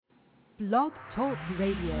Blog Talk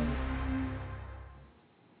Radio.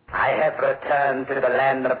 I have returned to the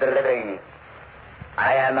land of the living.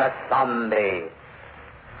 I am a zombie.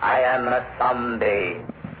 I am a zombie.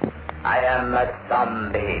 I am a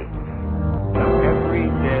zombie. Every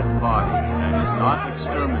dead body that is not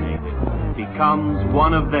exterminated becomes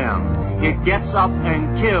one of them. It gets up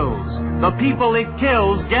and kills. The people it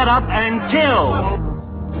kills get up and kill.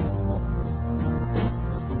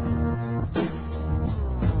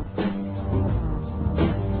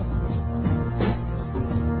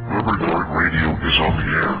 Radio is on the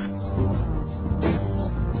air.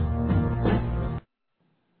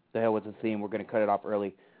 The hell with the theme. We're going to cut it off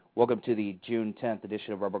early. Welcome to the June 10th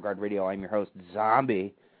edition of Rubber Guard Radio. I'm your host,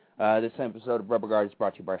 Zombie. This episode of Rubber Guard is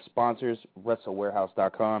brought to you by our sponsors,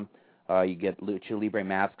 WrestleWarehouse.com. You get Lucha Libre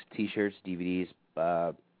masks, T-shirts, DVDs,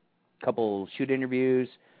 couple shoot interviews,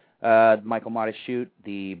 Michael Mata's shoot,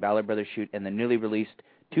 the Ballard Brothers shoot, and the newly released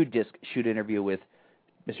 2-disc shoot interview with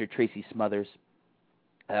Mr. Tracy Smothers.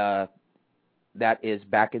 That is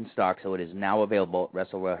back in stock, so it is now available at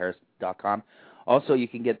WrestleWarehouse.com. Also, you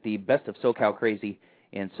can get the Best of SoCal Crazy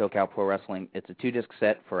in SoCal Pro Wrestling. It's a 2-disc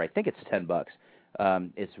set for, I think it's $10.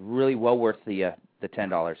 It's really well worth the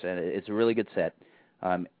 $10, and it's a really good set.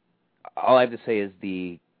 All I have to say is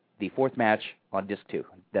the fourth match on disc 2.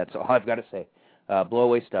 That's all I've got to say.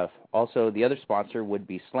 Blow-away stuff. Also, the other sponsor would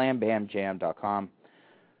be SlamBamJam.com.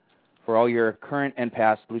 For all your current and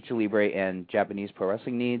past Lucha Libre and Japanese pro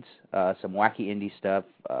wrestling needs, some wacky indie stuff,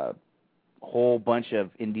 a whole bunch of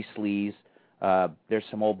indie sleaze. There's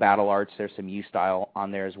some old battle arts. There's some U-style on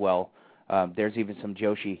there as well. There's even some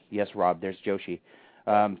Joshi. Yes, Rob, there's Joshi.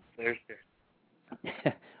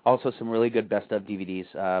 Also, some really good best-of DVDs.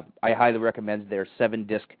 I highly recommend their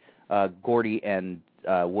 7-disc Gordy and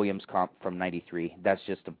Williams comp from '93. That's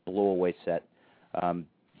just a blow-away set.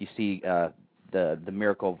 You see the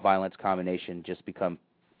Miracle Violence combination just become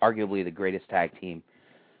arguably the greatest tag team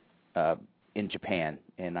in Japan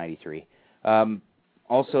in '93.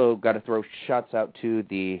 Also, got to throw shots out to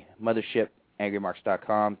the mothership,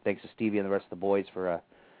 AngryMarks.com. Thanks to Stevie and the rest of the boys for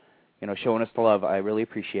showing us the love. I really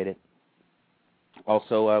appreciate it.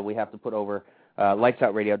 Also, we have to put over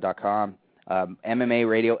LightsOutRadio.com, MMA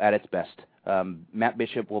Radio at its best. Matt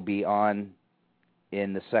Bishop will be on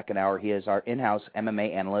in the second hour. He is our in-house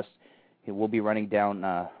MMA analyst. He will be running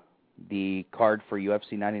down the card for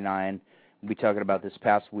UFC 99. We'll be talking about this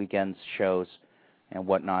past weekend's shows and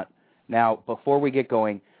whatnot. Now, before we get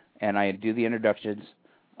going, and I do the introductions,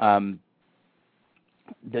 the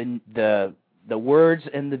words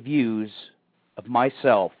and the views of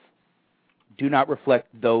myself do not reflect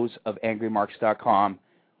those of AngryMarks.com,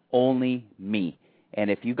 only me.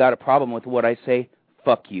 And if you got a problem with what I say,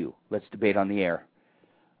 fuck you. Let's debate on the air.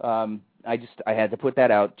 I had to put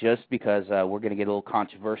that out just because we're going to get a little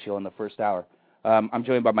controversial in the first hour. I'm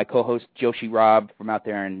joined by my co-host, Joshi Rob, from out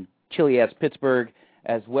there in chilly-ass Pittsburgh,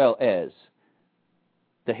 as well as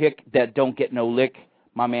the hick that don't get no lick,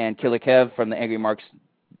 my man Killer Kev from the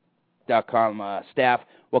AngryMarks.com staff.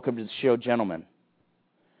 Welcome to the show, gentlemen.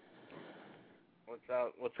 What's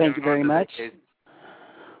up? Thank you very much.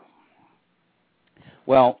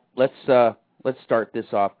 Well, let's start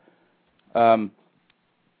this off. Zandig,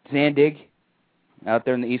 out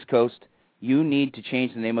there on the East Coast, you need to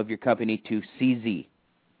change the name of your company to CZ.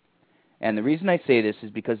 And the reason I say this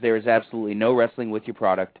is because there is absolutely no wrestling with your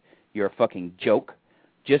product. You're a fucking joke.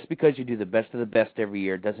 Just because you do the best of the best every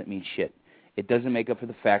year doesn't mean shit. It doesn't make up for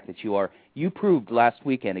the fact that you proved last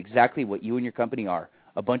weekend exactly what you and your company are,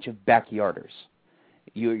 a bunch of backyarders.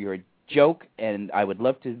 You're a joke, and I would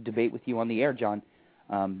love to debate with you on the air, John.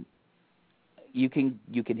 You can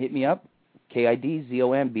hit me up.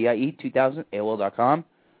 KIDZOMBIE2000 AOL.com.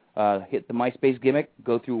 Hit the MySpace gimmick.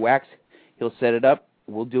 Go through Wax. He'll set it up.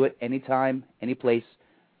 We'll do it anytime, any place.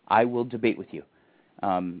 I will debate with you.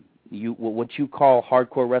 What you call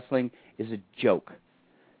hardcore wrestling is a joke.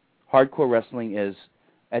 Hardcore wrestling is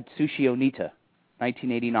Atsushi Onita,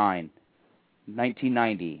 1989,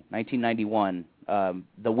 1990, 1991.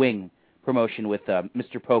 The Wing promotion with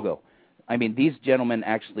Mr. Pogo. I mean, these gentlemen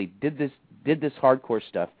actually did this hardcore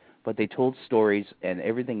stuff. But they told stories, and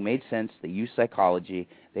everything made sense. They used psychology.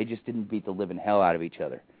 They just didn't beat the living hell out of each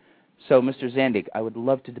other. So, Mr. Zandig, I would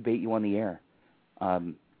love to debate you on the air.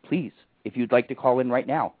 Please, if you'd like to call in right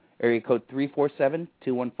now, area code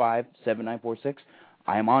 347-215-7946.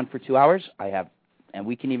 I am on for 2 hours. And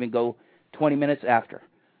we can even go 20 minutes after.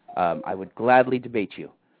 I would gladly debate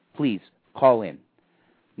you. Please, call in.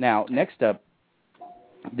 Now, next up,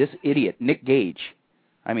 this idiot, Nick Gage.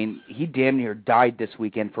 I mean, he damn near died this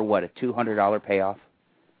weekend for what, a $200 payoff?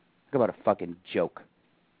 Talk about a fucking joke.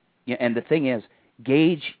 Yeah, and the thing is,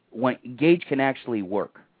 Gage when Gage can actually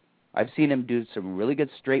work. I've seen him do some really good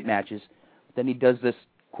straight matches. Then he does this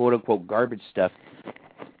quote-unquote garbage stuff.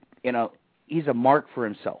 You know, he's a mark for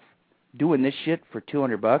himself. Doing this shit for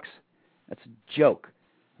 $200, that's a joke.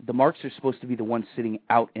 The marks are supposed to be the ones sitting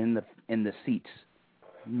out in the seats,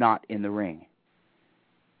 not in the ring.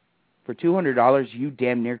 For $200, you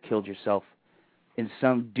damn near killed yourself in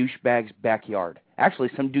some douchebag's backyard. Actually,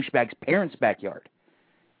 some douchebag's parents' backyard.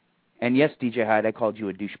 And yes, DJ Hyde, I called you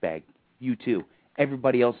a douchebag. You too.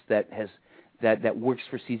 Everybody else that works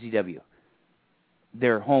for CZW.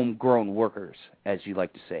 They're homegrown workers, as you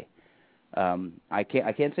like to say. I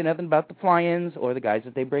can't say nothing about the fly-ins or the guys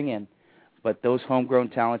that they bring in, but those homegrown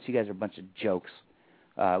talents, you guys are a bunch of jokes.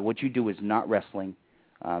 What you do is not wrestling.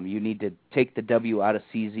 You need to take the W out of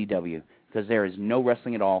CZW because there is no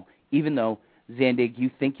wrestling at all, even though, Zandig, you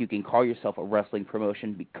think you can call yourself a wrestling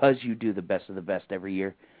promotion because you do the best of the best every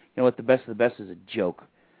year. You know what? The best of the best is a joke.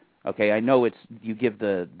 Okay, I know you give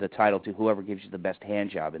the title to whoever gives you the best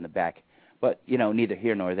hand job in the back, but, you know, neither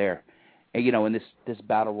here nor there. And, you know, in this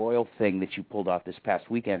Battle Royal thing that you pulled off this past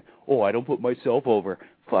weekend, oh, I don't put myself over.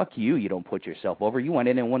 Fuck you, you don't put yourself over. You went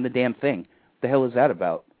in and won the damn thing. What the hell is that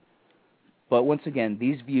about? But once again,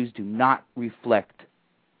 these views do not reflect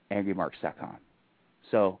angrymarks.com.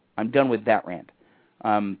 So I'm done with that rant.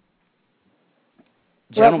 Well,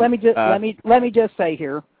 let me just say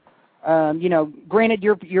here, you know, granted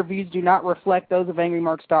your views do not reflect those of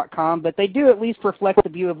angrymarks.com, but they do at least reflect the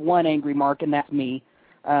view of one angry mark, and that's me.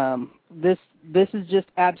 This is just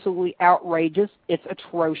absolutely outrageous. It's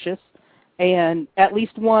atrocious, and at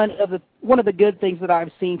least one of the good things that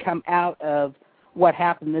I've seen come out of what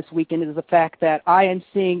happened this weekend is the fact that I am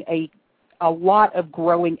seeing a lot of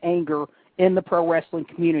growing anger in the pro wrestling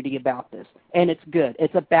community about this, and it's good.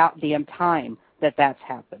 It's about damn time that that's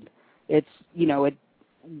happened. It's, you know,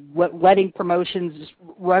 letting promotions just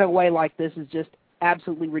run away like this is just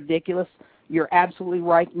absolutely ridiculous. You're absolutely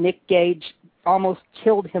right. Nick Gage almost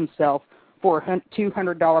killed himself for a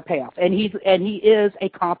 $200 payoff, and he is a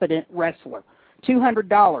competent wrestler.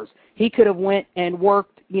 $200. He could have went and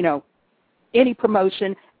worked, you know, any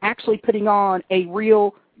promotion, actually putting on a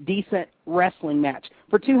real decent wrestling match.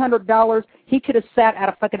 For $200, he could have sat at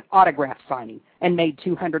a fucking autograph signing and made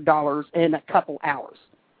 $200 in a couple hours.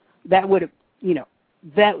 That would have, you know,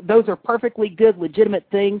 those are perfectly good, legitimate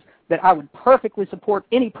things that I would perfectly support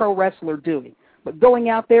any pro wrestler doing. But going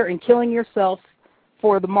out there and killing yourself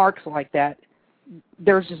for the marks like that,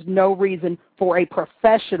 there's just no reason for a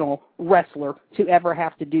professional wrestler to ever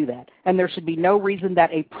have to do that. And there should be no reason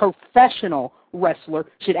that a professional wrestler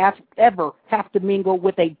should ever have to mingle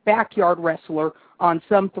with a backyard wrestler on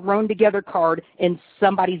some thrown-together card in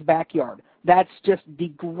somebody's backyard. That's just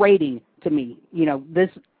degrading to me. You know, this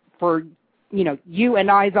for, you know, you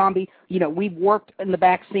and I, Zombie, you know, we've worked in the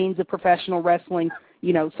back scenes of professional wrestling,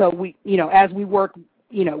 you know, so we, you know, as we work,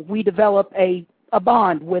 you know, we develop a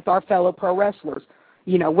bond with our fellow pro wrestlers.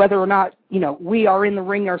 You know, whether or not, you know, we are in the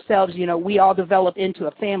ring ourselves, you know, we all develop into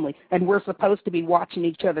a family, and we're supposed to be watching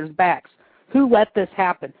each other's backs. Who let this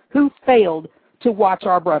happen? Who failed to watch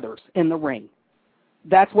our brothers in the ring?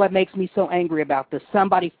 That's what makes me so angry about this.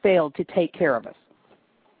 Somebody failed to take care of us.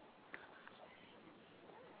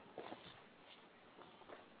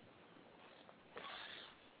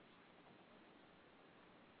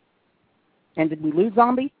 And did we lose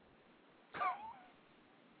Zombie?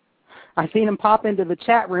 I seen him pop into the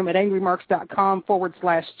chat room at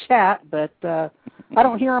angrymarks.com/chat, but I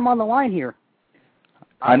don't hear him on the line here.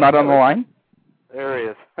 I'm not on the line? There he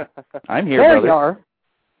is. I'm here, there brother. You are.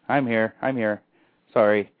 I'm here.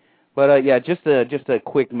 Sorry. But, yeah, just a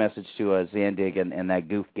quick message to Zandig and that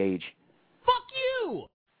goof Gage. Fuck you!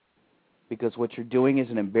 Because what you're doing is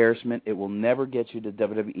an embarrassment. It will never get you to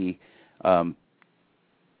WWE.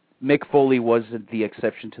 Mick Foley wasn't the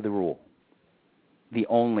exception to the rule. The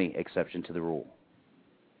only exception to the rule.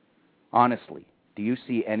 Honestly, do you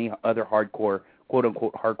see any other hardcore,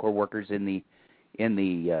 quote-unquote, hardcore workers in the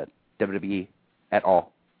WWE at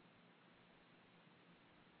all?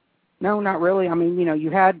 No, not really. I mean, you know,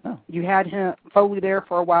 you had him, Foley there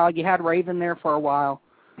for a while. You had Raven there for a while.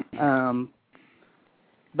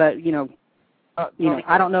 But you know,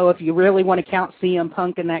 I don't know if you really want to count CM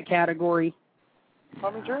Punk in that category.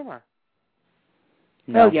 Tommy Dreamer.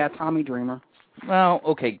 No. Oh yeah, Tommy Dreamer. Well,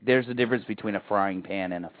 okay. There's a difference between a frying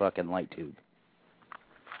pan and a fucking light tube.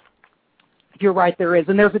 You're right, there is,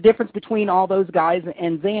 and there's a difference between all those guys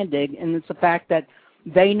and Zandig, and it's the fact that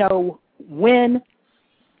they know when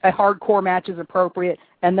a hardcore match is appropriate,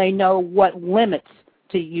 and they know what limits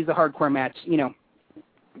to use a hardcore match. You know,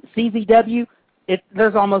 CZW,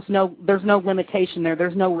 there's no limitation there.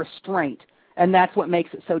 There's no restraint. And that's what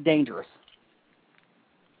makes it so dangerous.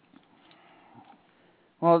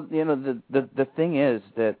 Well, you know, the thing is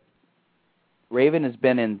that Raven has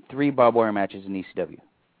been in 3 barbed wire matches in ECW,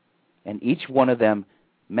 and each one of them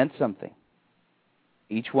meant something.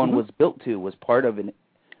 Each one was part of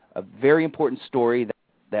a very important story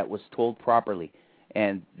that was told properly,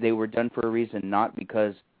 and they were done for a reason, not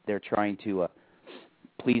because they're trying to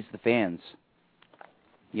please the fans.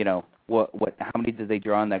 You know, how many did they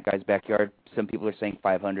draw in that guy's backyard? Some people are saying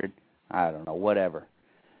 500. I don't know, whatever.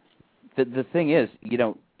 The thing is, you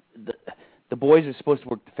know, the boys are supposed to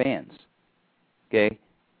work the fans, okay?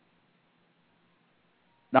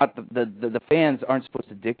 Not the fans aren't supposed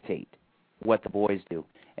to dictate what the boys do.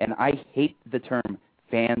 And I hate the term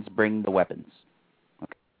fans bring the weapons.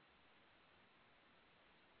 Okay?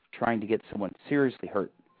 Trying to get someone seriously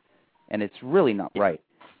hurt. And it's really not right.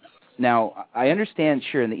 Now, I understand,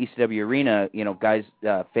 sure, in the ECW arena, you know, guys,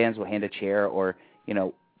 fans will hand a chair or, you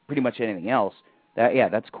know, pretty much anything else.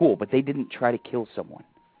 That's cool, but they didn't try to kill someone,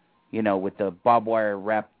 you know, with the barbed wire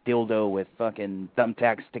wrapped dildo with fucking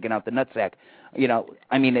thumbtacks sticking out the nutsack. You know,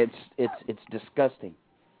 I mean, it's disgusting.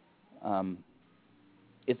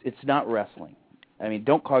 It's not wrestling. I mean,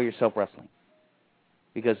 don't call yourself wrestling,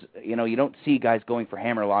 because, you know, you don't see guys going for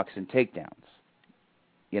hammerlocks and takedowns.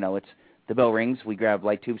 You know, it's the bell rings, we grab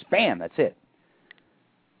light tubes, bam, that's it.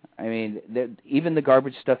 I mean, even the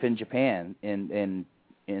garbage stuff in Japan, in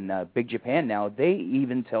Big Japan now,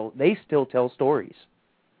 they still tell stories.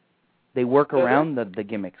 They work around the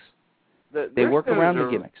gimmicks. They work around the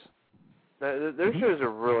gimmicks. Their shows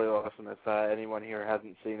are really awesome. If anyone here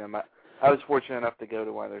hasn't seen them, I was fortunate enough to go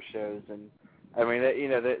to one of their shows, and I mean,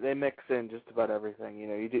 they mix in just about everything. You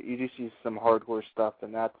know, you do see some hardcore stuff,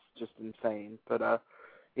 and that's just insane. But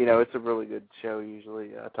you know, it's a really good show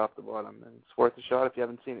usually, top to bottom, and it's worth a shot if you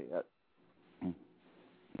haven't seen it yet.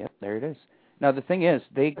 Yep, there it is. Now, the thing is,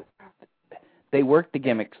 they work the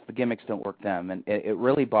gimmicks. The gimmicks don't work them, and it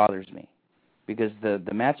really bothers me, because the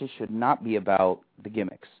matches should not be about the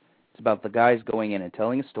gimmicks. It's about the guys going in and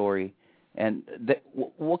telling a story, and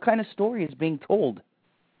what kind of story is being told?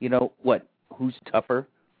 You know, who's tougher,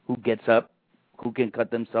 who gets up, who can cut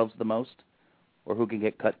themselves the most, or who can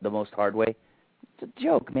get cut the most hard way? It's a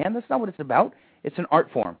joke, man. That's not what it's about. It's an art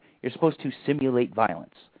form. You're supposed to simulate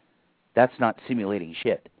violence. That's not simulating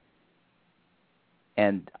shit.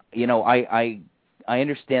 And, you know, I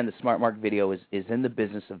understand the Smart Mark Video is in the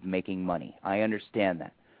business of making money. I understand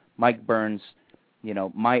that. Mike Burns, you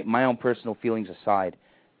know, my own personal feelings aside,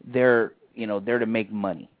 they're to make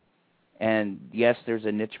money. And, yes, there's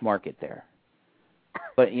a niche market there.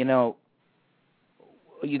 But, you know,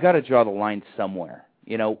 you got to draw the line somewhere.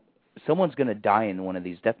 You know, someone's going to die in one of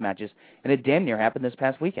these death matches, and it damn near happened this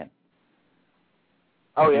past weekend.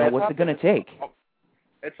 Oh, yeah. You know, what's it going to take?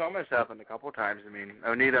 It's almost happened a couple of times. I mean,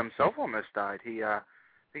 Onita himself almost died. I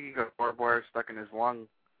think he got barbed wire stuck in his lung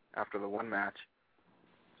after the one match.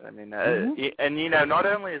 So, I mean, and, you know, not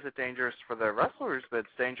only is it dangerous for the wrestlers, but it's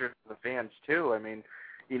dangerous for the fans, too. I mean,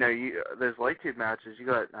 you know, those light tube matches, you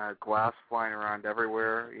got glass flying around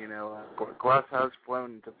everywhere. You know, glass has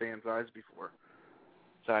flown into fans' eyes before.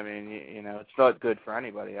 So, I mean, you know, it's not good for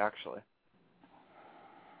anybody, actually.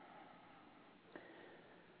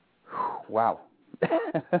 Wow.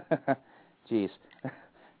 Jeez.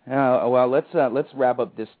 Well, let's wrap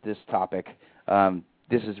up this topic.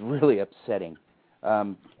 This is really upsetting.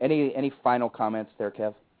 Any final comments there,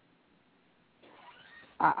 Kev?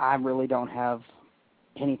 I really don't have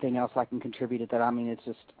anything else I can contribute to that. I mean, it's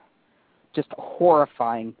just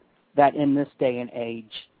horrifying that in this day and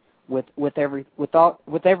age, with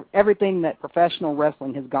everything that professional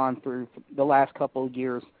wrestling has gone through for the last couple of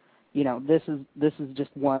years, you know, this is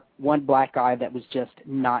just one black eye that was just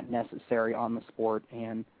not necessary on the sport.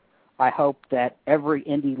 And I hope that every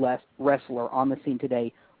indie wrestler on the scene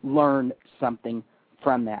today learned something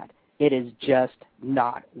from that. It is just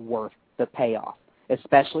not worth the payoff,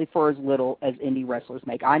 especially for as little as indie wrestlers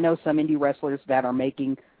make. I know some indie wrestlers that are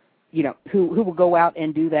making, you know, who will go out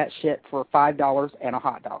and do that shit for $5 and a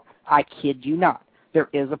hot dog. I kid you not. There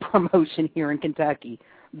is a promotion here in Kentucky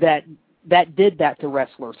that did that to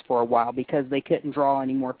wrestlers for a while because they couldn't draw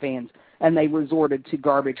any more fans, and they resorted to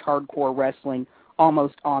garbage hardcore wrestling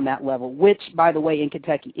almost on that level, which, by the way, in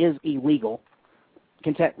Kentucky is illegal.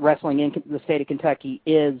 Wrestling in the state of Kentucky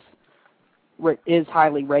is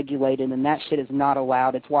highly regulated, and that shit is not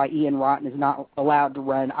allowed. It's why Ian Rotten is not allowed to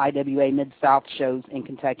run IWA Mid-South shows in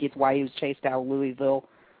Kentucky. It's why he was chased out of Louisville,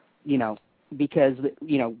 you know, because,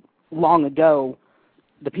 you know, long ago,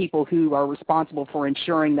 the people who are responsible for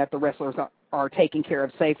ensuring that the wrestlers are taken care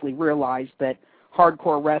of safely realized that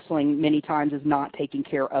hardcore wrestling many times is not taking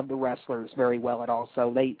care of the wrestlers very well at all.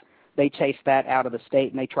 So they chase that out of the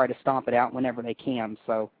state and they try to stomp it out whenever they can.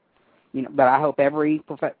 So, but I hope every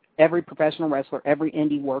professional wrestler, every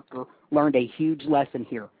indie worker learned a huge lesson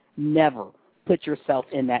here. Never put yourself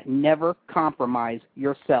in that. Never compromise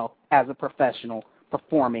yourself as a professional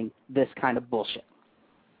performing this kind of bullshit.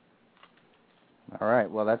 All right.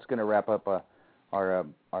 Well, that's going to wrap up our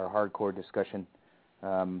hardcore discussion.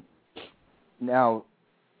 Now,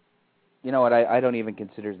 you know what? I don't even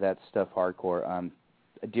consider that stuff hardcore.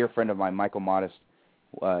 A dear friend of mine, Michael Modest,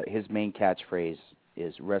 his main catchphrase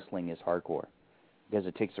is "wrestling is hardcore," because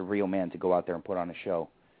it takes a real man to go out there and put on a show,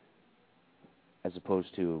 as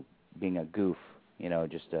opposed to being a goof,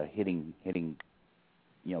 just hitting,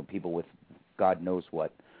 people with God knows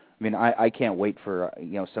what. I mean, I can't wait for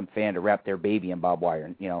some fan to wrap their baby in barbed wire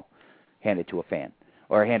and hand it to a fan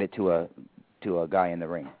or hand it to a guy in the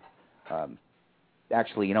ring.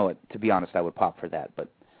 Actually, you know what? To be honest, I would pop for that. But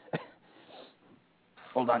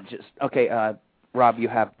hold on, okay. Rob, you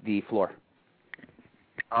have the floor.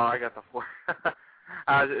 Oh, I got the floor.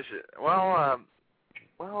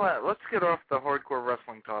 Let's get off the hardcore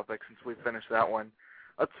wrestling topic since we finished that one.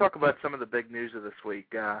 Let's talk about some of the big news of this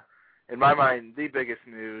week. In my mind, the biggest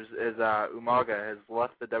news is Umaga has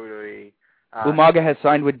left the WWE. Umaga has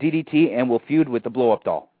signed with DDT and will feud with the Blow-Up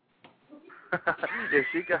Doll.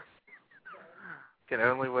 Yoshika can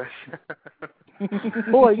only wish.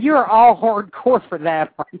 Boy, you're all hardcore for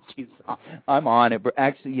that, aren't you, son? I'm on it. But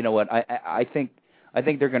actually, you know what? I think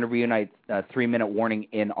they're going to reunite 3-Minute Warning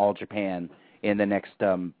in All Japan in the next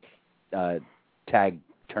tag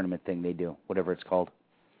tournament thing they do, whatever it's called.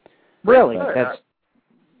 Really?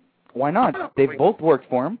 Why not? They've both worked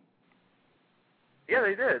for him. Yeah,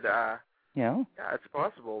 they did. Yeah, it's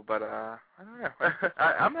possible, but I don't know.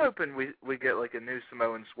 I'm hoping we get like a new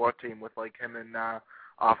Samoan SWAT team with like him and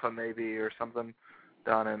Alpha maybe or something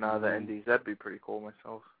down in the Indies. That'd be pretty cool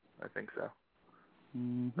myself. I think so.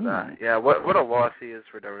 Mm-hmm. But, what a loss he is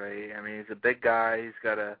for WWE. I mean, he's a big guy. He's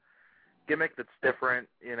got a gimmick that's different.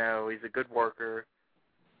 He's a good worker.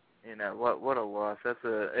 What a loss.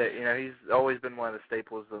 He's always been one of the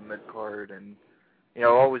staples of the mid card, and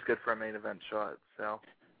always good for a main event shot. So.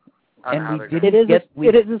 And we didn't get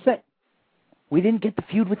the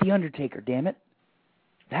feud with the Undertaker. Damn it!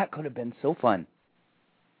 That could have been so fun.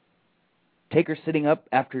 Taker sitting up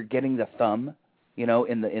after getting the thumb, in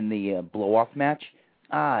the blow-off match.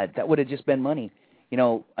 That would have just been money.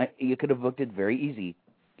 You could have booked it very easy.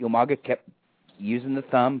 Umaga kept using the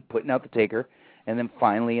thumb, putting out the Taker, and then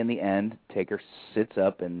finally in the end, Taker sits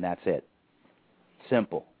up, and that's it.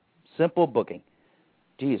 Simple booking.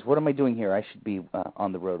 Geez, what am I doing here? I should be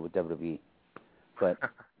on the road with WWE. But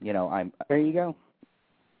I'm. There you go.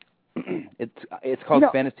 It's called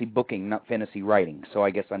fantasy booking, not fantasy writing. So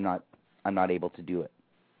I guess I'm not able to do it.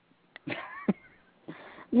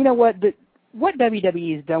 You know what? What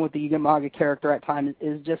WWE has done with the Umaga character at times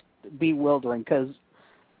is just bewildering. Because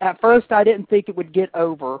at first I didn't think it would get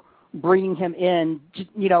over bringing him in,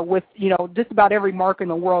 with just about every mark in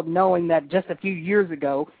the world, knowing that just a few years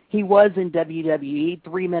ago he was in WWE,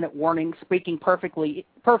 3-Minute Warning, speaking perfect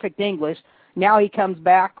English. Now he comes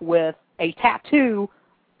back with a tattoo,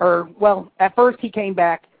 at first he came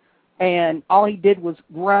back and all he did was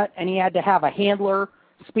grunt, and he had to have a handler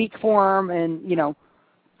speak for him, and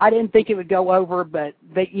I didn't think it would go over, but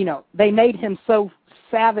they made him so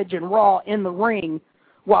savage and raw in the ring,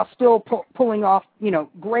 while still pulling off,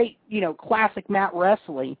 great, classic mat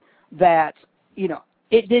wrestling, that,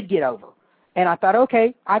 it did get over. And I thought,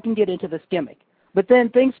 okay, I can get into this gimmick. But then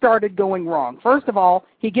things started going wrong. First of all,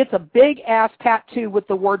 he gets a big-ass tattoo with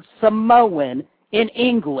the word Samoan in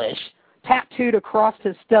English tattooed across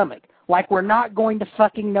his stomach. Like we're not going to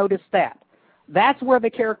fucking notice that. That's where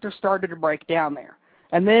the character started to break down there.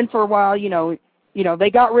 And then for a while, they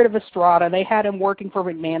got rid of Estrada. They had him working for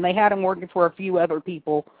McMahon. They had him working for a few other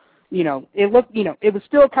people. It looked, it was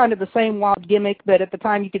still kind of the same wild gimmick, but at the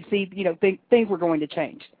time you could see, things were going to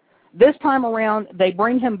change. This time around, they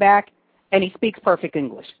bring him back, and he speaks perfect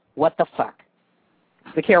English. What the fuck?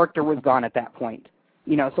 The character was gone at that point.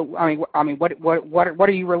 So I mean, what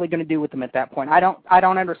are you really going to do with him at that point? I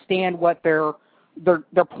don't understand what their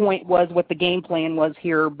point was, what the game plan was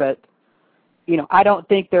here, but I don't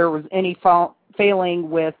think there was any failing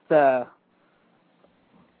with the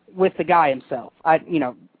guy himself.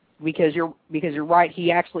 Because you're right,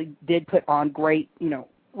 he actually did put on great,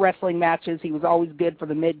 wrestling matches. He was always good for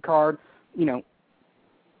the mid card,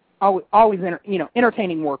 always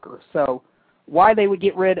entertaining worker. So why they would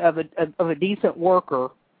get rid of a decent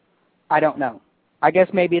worker, I don't know. I guess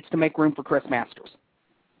maybe it's to make room for Chris Masters.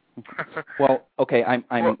 Well, okay,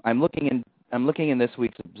 I'm looking in this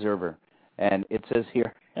week's Observer, and it says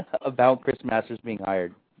here about Chris Masters being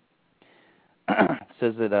hired. It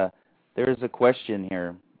says that there is a question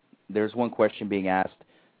here. There's one question being asked: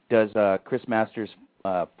 does Chris Masters'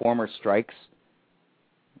 former strikes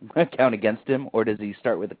count against him, or does he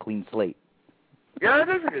start with a clean slate? Yeah, that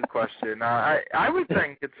is a good question. I would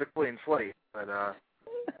think it's a clean slate, but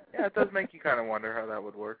yeah, it does make you kind of wonder how that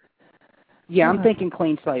would work. Yeah, I'm thinking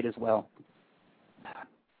clean slate as well.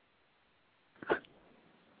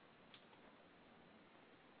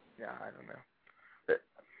 Yeah, I don't know.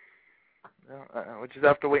 We'll just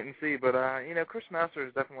have to wait and see. But, Chris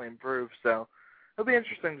Masters definitely improved, so it'll be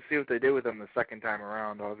interesting to see what they do with him the second time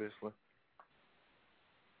around, obviously.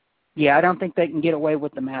 Yeah, I don't think they can get away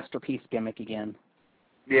with the masterpiece gimmick again.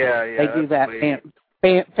 Yeah. They do that.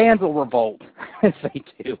 Fans will revolt if they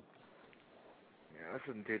do. Yeah, this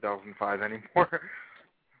isn't 2005 anymore.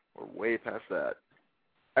 We're way past that.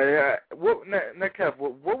 Kev,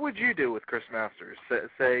 what would you do with Chris Masters?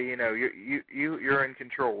 Say, you're in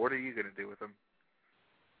control. What are you going to do with him?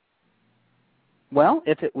 Well,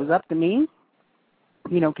 if it was up to me,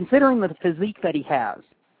 considering the physique that he has,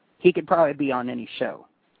 he could probably be on any show.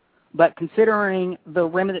 But considering the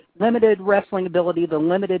limited wrestling ability, the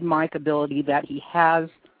limited mic ability that he has,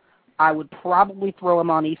 I would probably throw him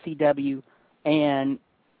on ECW and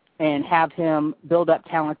have him build up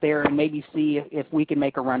talent there and maybe see if we can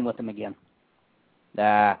make a run with him again.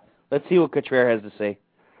 Let's see what Cotrere has to say.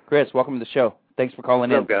 Chris, welcome to the show. Thanks for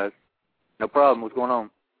calling in. What's up, guys? No problem. What's going on?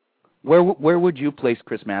 Where would you place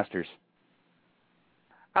Chris Masters?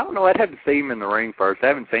 I don't know. I'd have to see him in the ring first. I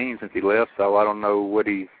haven't seen him since he left, so I don't know what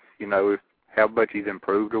he's, how much he's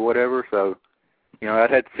improved or whatever. So,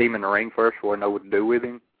 I'd have to see him in the ring first before I know what to do with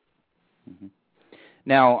him. Mm-hmm.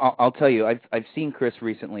 Now, I'll tell you, I've seen Chris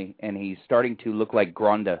recently, and he's starting to look like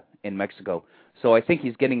Gronda in Mexico. So I think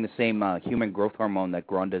he's getting the same human growth hormone that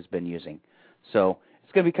Gronda's been using. So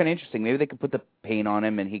it's going to be kind of interesting. Maybe they could put the paint on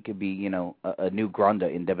him, and he could be, a new Gronda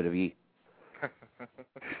in WWE.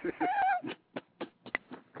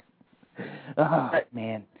 Oh,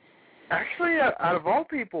 man. Actually, out of all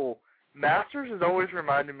people, Masters has always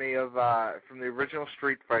reminded me of, from the original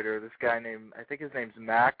Street Fighter, this guy I think his name's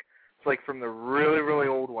Mac. It's like from the really, really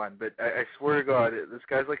old one, but I swear to God, this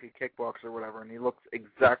guy's like a kickboxer or whatever, and he looks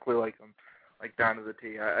exactly like him, like down to the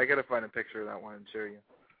T. I got to find a picture of that one and show you.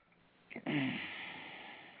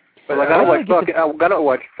 But I gotta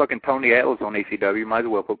watch fucking Tony Atlas on ECW. Might as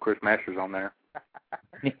well put Chris Masters on there.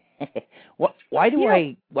 Why do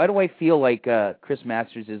I feel like Chris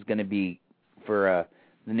Masters is going to be for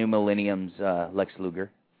the new Millennium's Lex Luger?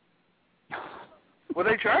 Well,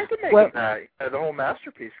 they tried to make it the whole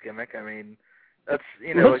masterpiece gimmick. I mean, that's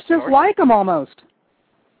looks just like him almost.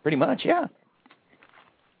 Pretty much, yeah.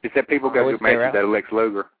 Except people go to matches that Lex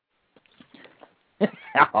Luger.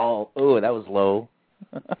 Oh, that was low.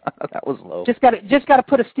 That was low. Just got to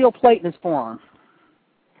put a steel plate in his forearm.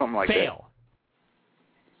 Something like Fail.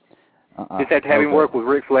 that. Just have to have him work with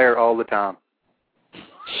Ric Flair all the time.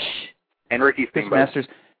 And Ricky Steamboat.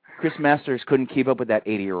 Chris Masters couldn't keep up with that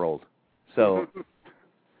 80-year-old. So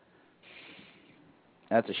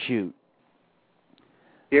that's a shoot.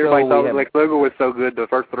 Everybody thought Lex Luger was so good the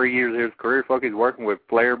first 3 years of his career. Fuck, he's working with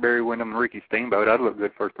Flair, Barry Windham, and Ricky Steamboat. I'd look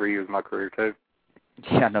good first 3 years of my career, too.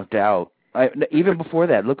 Yeah, no doubt. Even before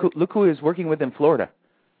that, look who he was working with in Florida.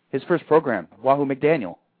 His first program, Wahoo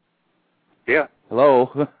McDaniel. Yeah.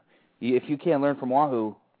 Hello. If you can't learn from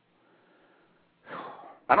Wahoo.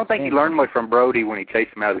 I don't think he learned much from Brody when he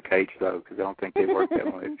chased him out of the cage, though, because I don't think they worked that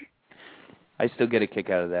much. I still get a kick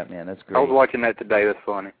out of that, man. That's great. I was watching that today. That's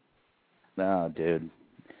funny. No, dude.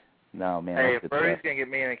 No, man. Hey, if Brody's gonna get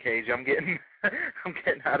me in a cage, I'm getting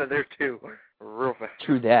out of there too, real fast.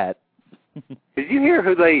 True that. Did you hear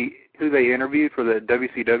who they interviewed for the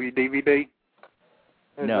WCW DVD?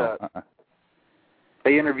 No.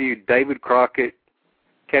 They interviewed David Crockett,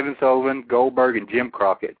 Kevin Sullivan, Goldberg, and Jim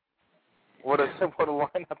Crockett. What a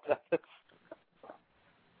lineup that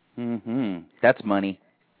is. That's money.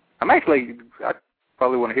 I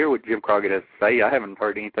probably want to hear what Jim Crockett has to say. I haven't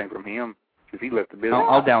heard anything from him because he left the business.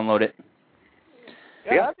 I'll download it.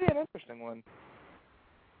 Yeah, that'd be an interesting one.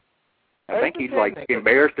 I think he's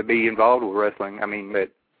embarrassed to be involved with wrestling. I mean,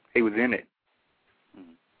 that he was in it. That's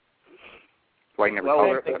why he never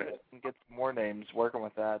talked about it. Get some more names working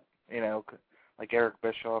with that, like Eric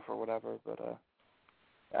Bischoff or whatever. But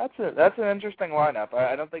that's an interesting lineup.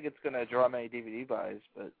 I don't think it's going to draw many DVD buys,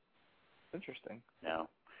 but it's interesting. No,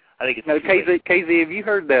 I think it's. No, KZ, have you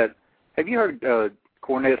heard that? Have you heard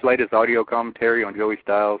Cornette's latest audio commentary on Joey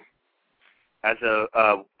Styles? As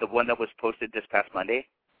the one that was posted this past Monday.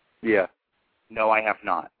 Yeah. No, I have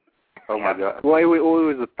not. Oh my God. Well, it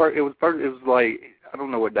was like, I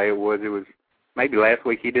don't know what day it was. It was maybe last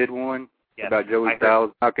week he did one about Joey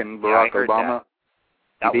Styles knocking Barack Obama.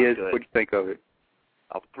 That was good. What'd you think of it?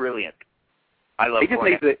 Oh, brilliant. I love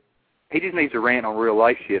He just needs to rant on real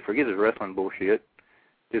life shit. Forget his wrestling bullshit.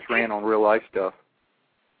 Just rant on real life stuff.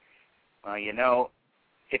 Well,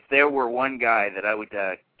 if there were one guy that I would,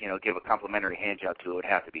 give a complimentary hand job to, it would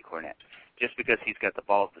have to be Cornette. Just because he's got the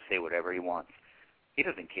balls to say whatever he wants. He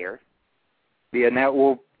doesn't care. Yeah,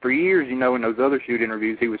 now, for years, in those other shoot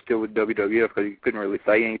interviews, he was still with WWF because he couldn't really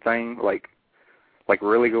say anything, like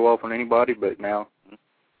really go off on anybody, but now,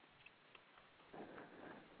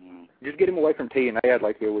 just get him away from TNA. I'd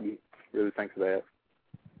like to hear what he really thinks of that.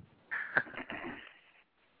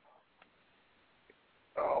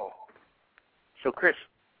 Oh. So, Chris,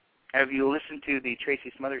 have you listened to the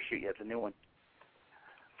Tracy Smothers shoot yet, the new one?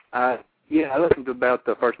 Yeah, I listened to about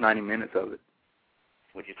the first 90 minutes of it.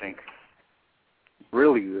 What'd you think?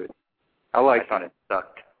 Really good. I thought it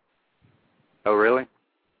sucked. Oh, really?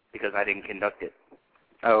 Because I didn't conduct it.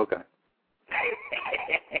 Oh, okay.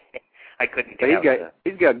 I couldn't get out.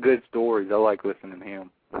 He's got good stories. I like listening to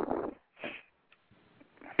him.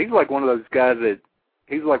 He's like one of those guys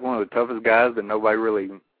he's like one of the toughest guys that nobody really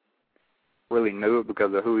knew it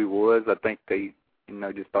because of who he was. I think they,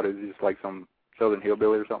 just thought he was just like some Southern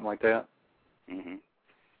hillbilly or something like that. Mm-hmm.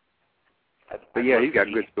 But yeah, he's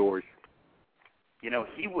got good stories.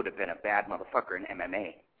 He would have been a bad motherfucker in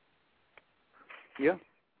MMA. Yeah.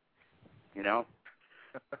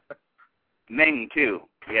 Meng, too.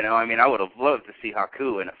 I would have loved to see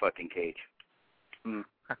Haku in a fucking cage. Mm.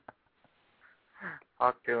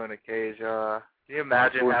 Haku in a cage. Can you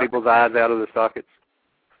imagine? Pulling people's eyes out of the sockets.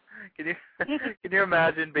 Can you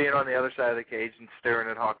imagine being on the other side of the cage and staring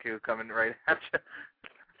at Haku coming right at you?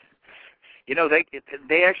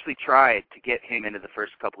 They actually tried to get him into the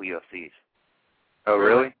first couple UFCs. Oh,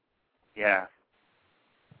 really? Yeah.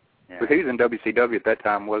 But he was in WCW at that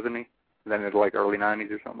time, wasn't he? Then it was like early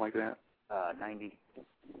 90s or something like that. 90.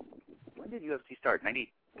 When did UFC start?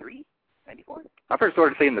 93? 94? I first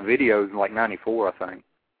started seeing the videos in like 94, I think.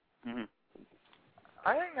 Mm-hmm.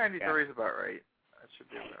 I think 93 is about right. That should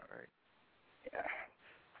be about right. Yeah.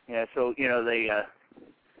 Yeah, so, they,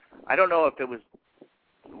 I don't know if it was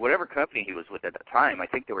whatever company he was with at the time. I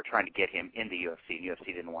think they were trying to get him in the UFC, and UFC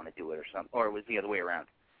didn't want to do it or something. Or it was the other way around.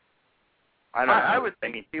 I don't know. I would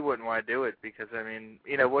think he wouldn't want to do it because,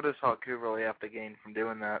 what does Haku really have to gain from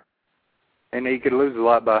doing that? And he could lose a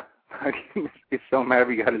lot by if somehow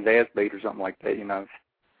he got his ass beat or something like that,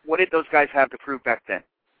 What did those guys have to prove back then?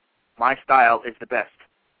 My style is the best,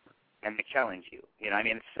 and they challenge you.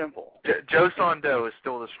 It's simple. Joe Sando is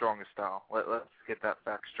still the strongest style. Let's get that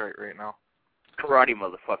fact straight right now. Karate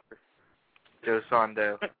motherfucker. Joe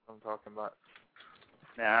Sando, I'm talking about.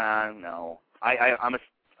 No. I'm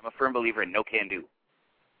a firm believer in no can do.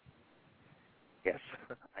 Yes,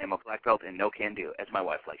 I am a black belt in no can do, as my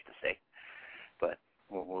wife likes to say. But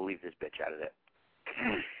we'll leave this bitch out of it.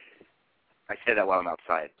 I say that while I'm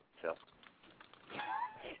outside, so.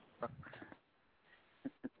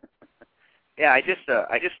 Yeah, I just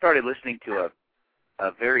started listening to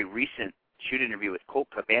a very recent shoot interview with Colt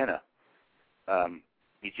Cabana.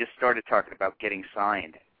 He just started talking about getting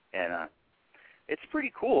signed, and it's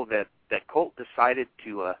pretty cool that Colt decided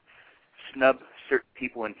to snub certain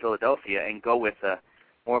people in Philadelphia and go with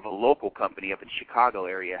more of a local company up in Chicago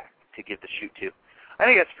area to give the shoot to. I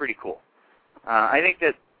think that's pretty cool. I think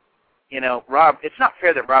that, Rob, it's not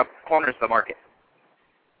fair that Rob corners the market.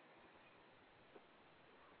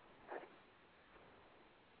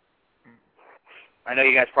 I know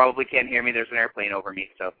you guys probably can't hear me. There's an airplane over me,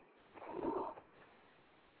 so.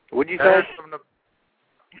 What'd you say?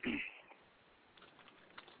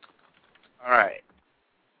 All right.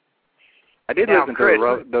 I did listen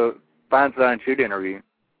to the Feinstein shoot interview.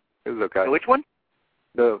 It was okay. Which one?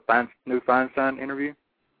 The new Feinstein interview.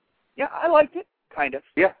 Yeah, I liked it. Kind of.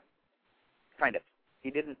 Yeah. Kind of.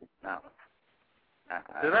 He didn't. No.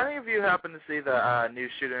 Did any of you happen to see the new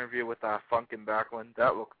shoot interview with Funk and Backlund?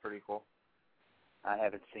 That looked pretty cool. I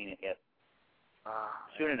haven't seen it yet.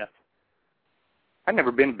 Soon enough. I've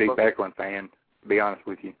never been a big Backlund fan, to be honest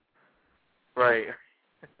with you. Right.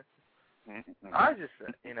 I just,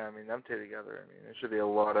 them two together, there should be a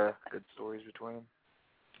lot of good stories between them.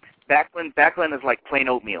 Backlund is like plain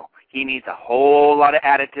oatmeal. He needs a whole lot of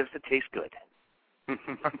additives to taste good.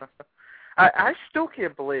 I still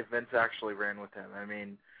can't believe Vince actually ran with him.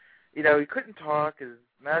 He couldn't talk. His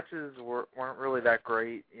matches weren't really that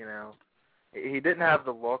great, He didn't have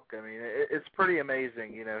the look. It's pretty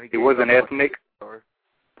amazing, He wasn't ethnic?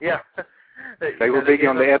 Yeah. They were big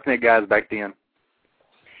on the ethnic guys back then.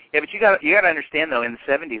 Yeah, but you got to understand though, in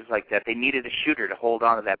the 70s like that, they needed a shooter to hold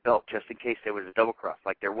on to that belt just in case there was a double cross,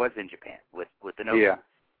 like there was in Japan with the Nobu. Yeah.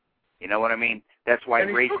 You know what I mean? That's why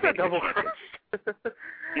and Grace he still got double crossed.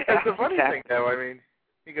 That's the funny thing, though. I mean,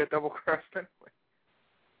 he got double crossed anyway.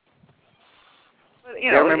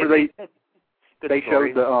 You know, I remember they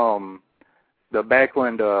showed the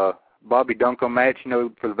Backlund Bobby Duncombe match, you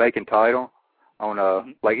know, for the vacant title on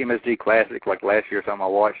like MSG Classic, like last year or something. I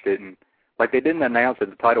watched it, and like they didn't announce that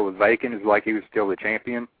the title was vacant. It was like he was still the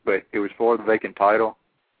champion, but it was for the vacant title.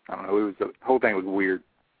 I don't know. It was the whole thing was weird.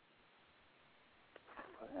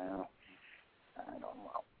 Well, I don't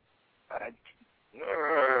know.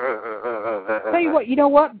 Tell you what, you know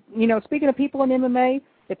what? You know, speaking of people in MMA,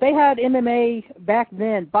 if they had MMA back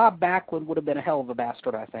then, Bob Backlund would have been a hell of a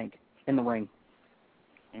bastard, I think, in the ring.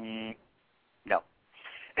 No.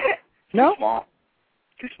 No?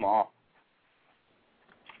 Too small.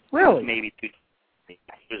 Really? Maybe too. He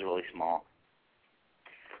was really small.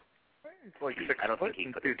 He's like 6 I don't foot think he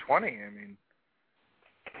and could. 220. I mean,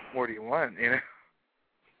 what do you want, you know?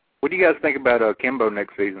 What do you guys think about Kimbo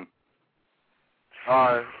next season?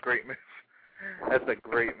 Great move. That's a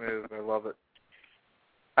great move. I love it.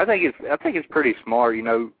 I think it's pretty smart. You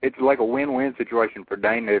know, it's like a win-win situation for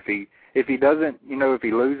Dana. If he doesn't, you know, if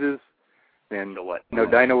he loses, then So what? you know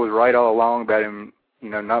Dana was right all along about him, you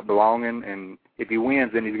know, not belonging. And if he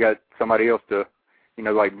wins, then he's got somebody else to, you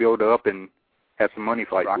know, like build up and have some money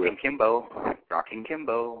fights with. Rocking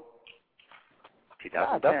Kimbo.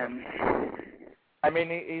 2010. Yeah, I mean,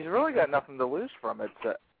 he's really got nothing to lose from it.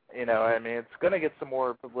 You know, I mean, it's going to get some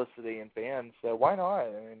more publicity and fans, so why not?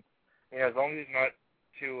 I mean, you know, as long as he's not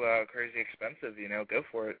too crazy expensive, you know, go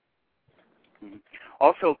for it.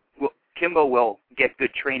 Also, Kimbo will get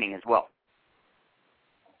good training as well.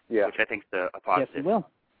 Yeah. Which I think is a positive. Yes, he will.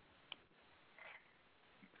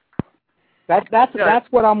 That's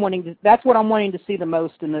what I'm wanting to. That's what I'm wanting to see the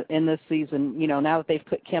most in this season. You know, now that they've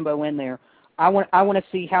put Kimbo in there, I want to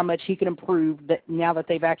see how much he can improve. That now that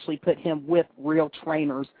they've actually put him with real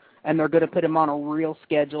trainers and they're going to put him on a real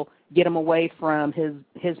schedule, get him away from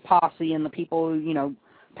his posse and the people who, you know,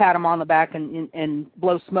 pat him on the back and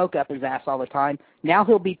blow smoke up his ass all the time. Now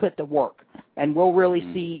he'll be put to work, and we'll really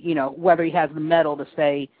see, you know, whether he has the mettle to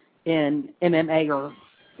stay in MMA or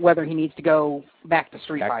whether he needs to go back to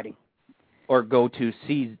street fighting. Or go to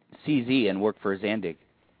CZ and work for Zandig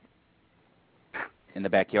in the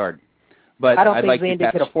backyard. But I don't I'd think like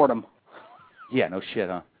Zandig could afford him. Yeah, no shit,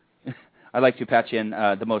 huh? I'd like to patch in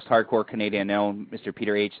the most hardcore Canadian known, Mr.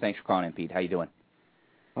 Peter H. Thanks for calling in, Pete. How you doing?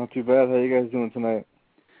 Not too bad. How you guys doing tonight?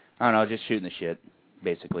 I don't know, just shooting the shit,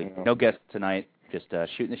 basically. Yeah. No guests tonight, just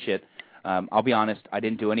shooting the shit. I'll be honest, I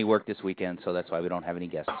didn't do any work this weekend, so that's why we don't have any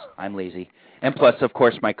guests. I'm lazy. And plus, of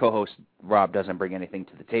course, my co-host, Rob, doesn't bring anything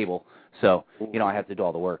to the table, so, you know, I have to do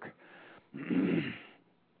all the work.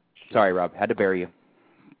 Sorry, Rob, had to bury you.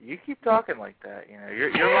 You keep talking like that, you know. You're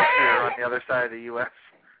lucky you're on the other side of the U.S.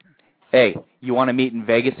 Hey, you want to meet in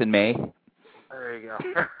Vegas in May? There you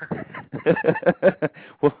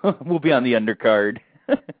go. We'll be on the undercard.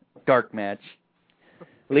 Dark match.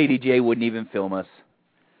 Lady J wouldn't even film us.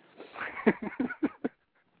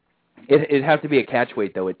 It'd have to be a catch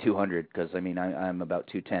weight, though, at 200, because, I mean, I'm about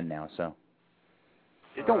 210 now, so.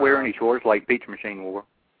 Just don't wear any shorts like Peach Machine wore.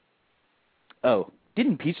 Oh,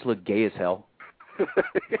 didn't Peach look gay as hell?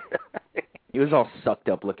 He was all sucked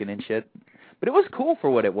up looking and shit. But it was cool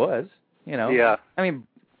for what it was, you know. Yeah. I mean,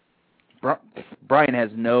 Brian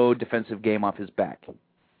has no defensive game off his back.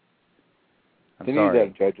 They need to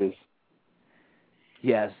have judges.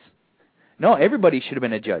 Yes. No, everybody should have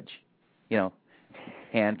been a judge. You know,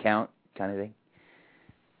 hand count kind of thing.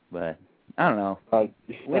 But, I don't know.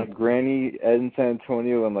 Granny, Ed in San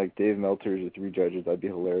Antonio, and, like, Dave Meltzer as the three judges. That'd be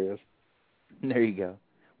hilarious. There you go.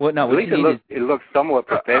 Well, no, at least it looks somewhat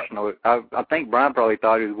professional. I think Brian probably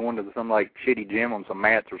thought he was going to some, like, shitty gym on some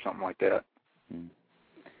mats or something like that.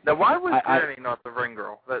 Now, why was Granny not the ring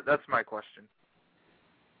girl? That's my question.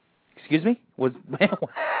 Excuse me? Was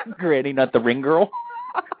Granny not the ring girl?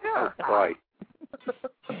 Yeah. Right.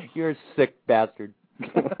 You're a sick bastard.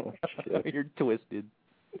 You're twisted.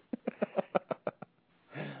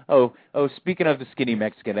 Oh, speaking of the skinny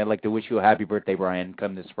Mexican, I'd like to wish you a happy birthday, Brian,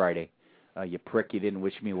 come this Friday. You prick, you didn't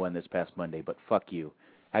wish me one this past Monday, but fuck you.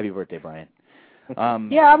 Happy birthday, Brian.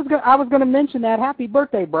 Yeah, I was gonna mention that. Happy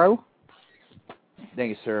birthday, bro. Thank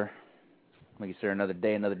you, sir. Thank you, sir. Another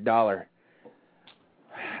day, another dollar.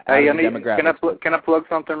 Hey, can I plug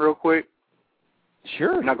something real quick?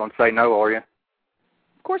 Sure. You're not going to say no, are you?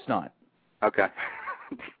 Of course not. Okay.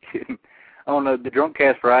 Just kidding. on the Drunk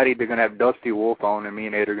Cast Friday, they're going to have Dusty Wolf on, and me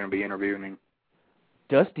and Ed are going to be interviewing him.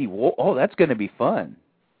 Dusty Wolf? Oh, that's going to be fun.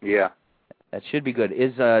 Yeah. That should be good.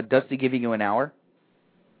 Is Dusty giving you an hour?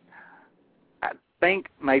 I think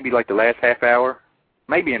maybe like the last half hour,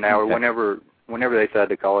 maybe an hour, whenever they decide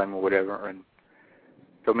to call him or whatever. And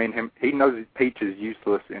so, I mean, he knows Peach is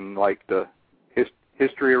useless in like the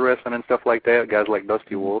history of wrestling and stuff like that. Guys like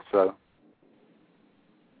Dusty Wolf, so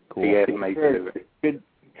cool. He asked me to do it.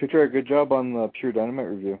 Good job on the Pure Dynamite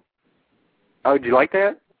review. Oh, did you like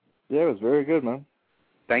that? Yeah, it was very good, man.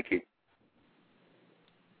 Thank you.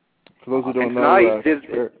 For those who don't know,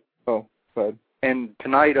 go ahead. And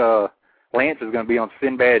tonight, Lance is going to be on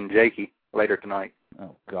Sinbad and Jakey later tonight.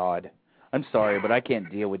 Oh, God. I'm sorry, but I can't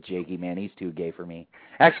deal with Jakey, man. He's too gay for me.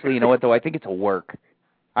 Actually, you know what, though? I think it's a work.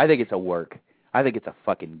 I think it's a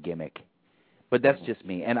fucking gimmick. But that's just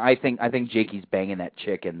me. And I think Jakey's banging that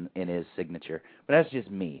chick in his signature. But that's just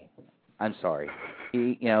me. I'm sorry.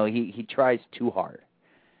 He tries too hard.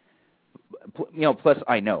 Plus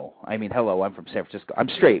I know. I mean, hello, I'm from San Francisco. I'm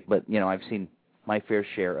straight, but I've seen my fair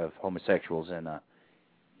share of homosexuals, and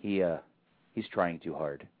he's trying too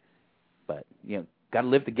hard. But got to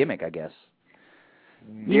live the gimmick, I guess.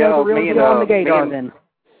 Me and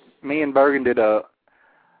Bergen did a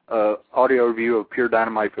audio review of Pure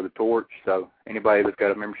Dynamite for the Torch, so anybody that's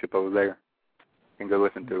got a membership over there can go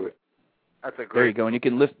listen to it. That's a great. There you go, and you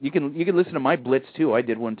can listen to my Blitz too. I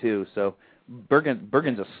did one too. So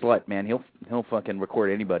Bergen's a slut, man. He'll fucking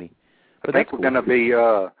record anybody. But I think we're gonna be.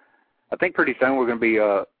 I think pretty soon we're gonna be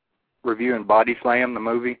reviewing Body Slam, the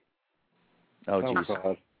movie. Oh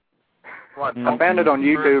jeez. I found it on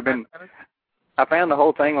YouTube, and I found the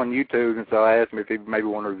whole thing on YouTube, and so I asked him if he maybe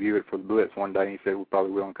want to review it for the Blitz one day, and he said we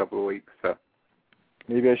probably will in a couple of weeks. So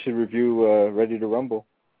maybe I should review Ready to Rumble.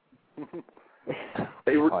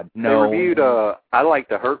 They reviewed I Like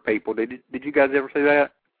to Hurt People. Did you guys ever see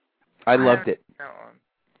that? I loved it.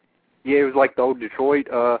 Yeah, it was like the old Detroit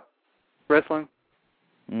wrestling.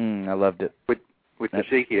 I loved it. With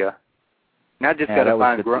Nashiki. Now I just gotta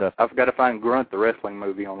find Grunt. I've got to find Grunt, the wrestling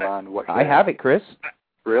movie online. I have it, Chris.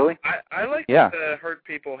 Really? I like that the Hurt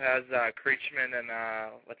People has Creechman and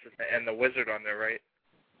what's his name, and the Wizard on there, right?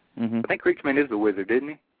 Mm-hmm. I think Creechman is the Wizard, isn't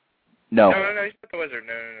he? No, he's not the Wizard.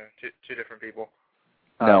 No. Two different people.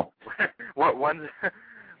 No. One's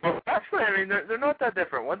well, actually, I mean, they're not that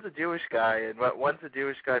different. One's a Jewish guy, and one's a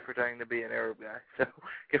Jewish guy pretending to be an Arab guy. So,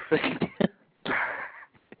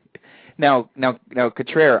 Now,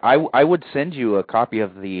 Contreras, I would send you a copy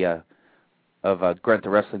of the of Grunt the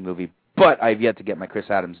Wrestling movie, but I've yet to get my Chris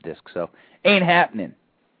Adams disc, so ain't happening.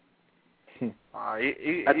 I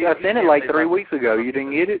sent it like 3 weeks ago. You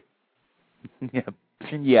didn't get it?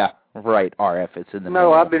 Yeah, right. RF, it's in the.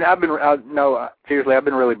 No, mail. Seriously, I've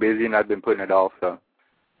been really busy and I've been putting it off. So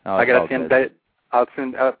I gotta send that. I'll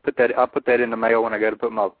put that in the mail when I got to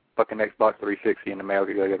put my fucking Xbox 360 in the mail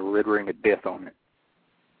because I got a red ring of death on it.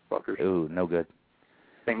 Fuckers. Ooh, no good.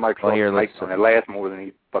 I think Microsoft makes on it last more than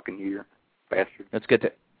a fucking year. Bastard. Let's get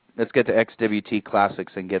to XWT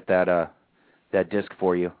Classics and get that disc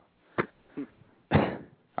for you.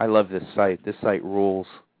 I love this site. This site rules.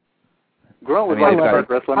 Grunt was like the first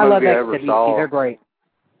wrestling movie I ever saw. They're great.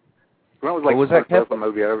 Grunt was like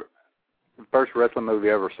the first wrestling movie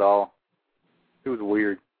I ever saw. It was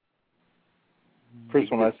weird.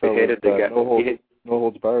 First one I saw was No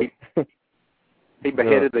Holds Barred. He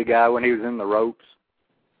beheaded the guy when he was in the ropes.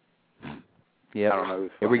 Yeah. I don't know.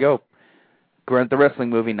 Here we go. Grunt the Wrestling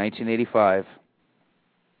movie, 1985.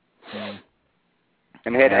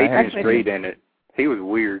 And it had Adrian Street in it. He was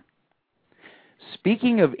weird.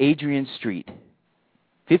 Speaking of Adrian Street,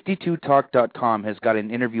 52talk.com has got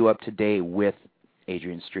an interview up today with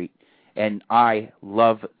Adrian Street, and I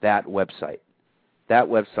love that website. That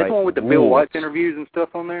website. That's the one with the Bill Watts interviews and stuff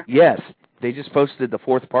on there? Yes. They just posted the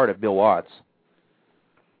fourth part of Bill Watts.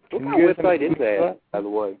 What kind of website is that, by the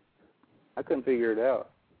way? I couldn't figure it out.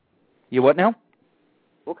 You what now?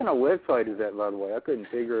 What kind of website is that, by the way? I couldn't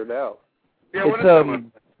figure it out. Yeah,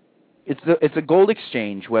 it's a gold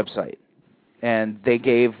exchange website, and they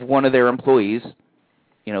gave one of their employees,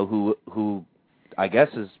 who I guess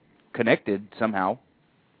is connected somehow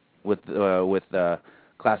with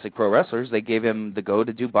classic pro wrestlers. They gave him the go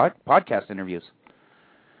to do podcast interviews.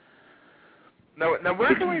 Now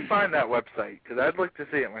where can we find that website? Because I'd like to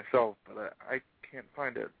see it myself, but I can't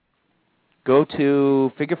find it. Go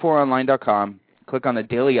to figure4online.com, click on the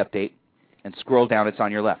daily update, and scroll down. It's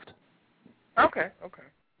on your left. Okay.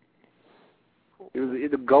 Cool. It was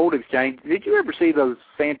the Gold Exchange. Did you ever see those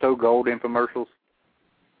Santo Gold infomercials?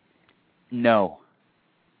 No.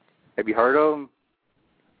 Have you heard of them?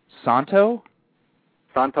 Santo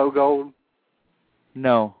Gold?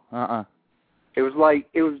 No. It was like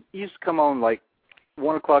it used to come on like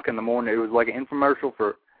 1 o'clock in the morning. It was like an infomercial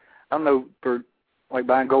for, I don't know, for like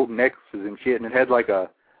buying gold necklaces and shit, and it had like a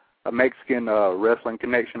Mexican wrestling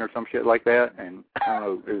connection or some shit like that. And I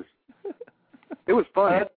don't know, it was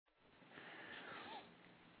fun.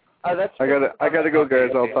 I gotta go,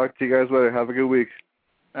 guys. I'll talk to you guys later. Have a good week.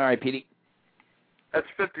 All right, Petey. That's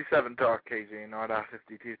 57 talk, KZ, not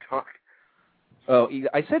 52 talk. Oh,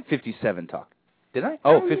 I said 57 talk. Did I?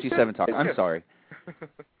 Oh, 57 talk. I'm sorry.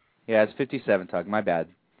 Yeah, it's 57 talk. My bad.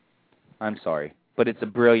 I'm sorry. But it's a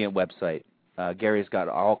brilliant website. Gary's got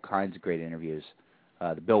all kinds of great interviews.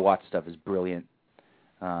 The Bill Watts stuff is brilliant.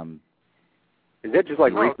 Is that just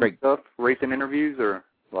like recent stuff, recent interviews, or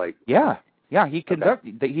like? Yeah. He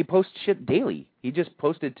he posts shit daily. He just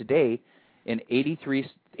posted today an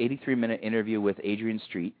 83-minute interview with Adrian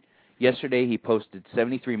Street. Yesterday he posted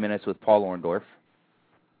 73 minutes with Paul Orndorff.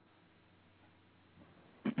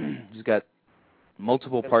 He's got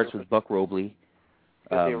multiple parts with Buck Robley,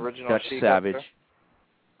 Dutch Savage.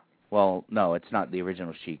 Well, no, it's not the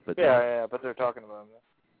original Sheik, but yeah, but they're talking about him.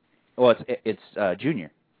 Well, it's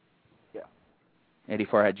Junior. Yeah. Eddie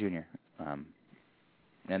Farhat Jr.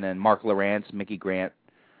 And then Mark Lawrence, Mickey Grant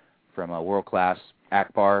from World Class,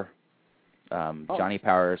 Akbar, Johnny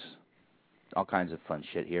Powers, all kinds of fun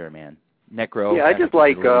shit here, man. Necro. Yeah, I just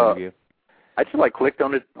clicked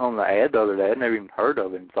on it on the ad the other day. I'd never even heard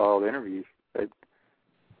of it and saw all the interviews.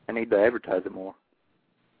 I need to advertise it more.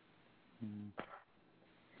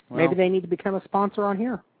 Well, maybe they need to become a sponsor on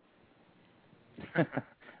here.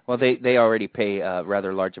 Well, they already pay a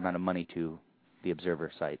rather large amount of money to the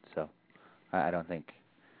Observer site, so I don't think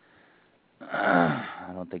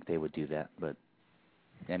they would do that. But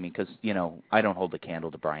I mean, because I don't hold a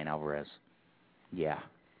candle to Brian Alvarez. Yeah.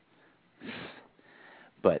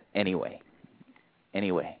 But anyway,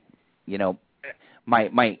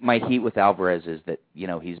 my heat with Alvarez is that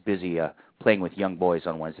he's busy playing with young boys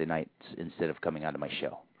on Wednesday nights instead of coming onto my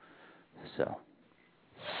show. So.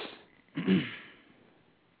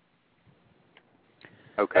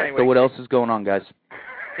 Okay. Anyway, so what else is going on, guys?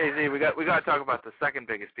 KZ, we got to talk about the second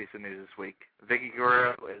biggest piece of news this week. Vicky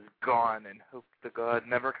Guerrero is gone, and hope to God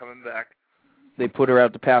never coming back. They put her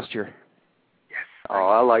out to pasture. Yes. Oh,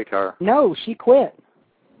 I liked her. No, she quit.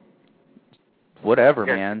 Whatever,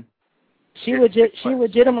 man. She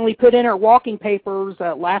legitimately put in her walking papers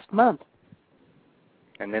last month.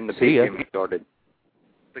 And then the PGM started.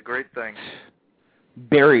 It's a great thing.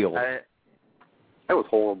 Burial. That was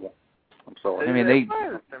horrible. I'm sorry. I mean,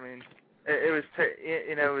 it was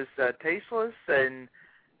tasteless, and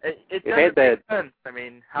it doesn't make sense. I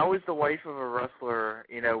mean, how is the wife of a wrestler,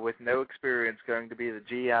 with no experience, going to be the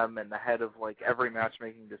GM and the head of like every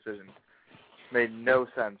matchmaking decision? Made no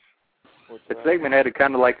sense. The segment had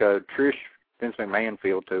kind of like a Trish Vince McMahon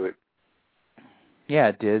feel to it. Yeah,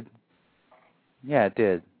 it did.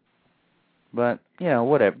 But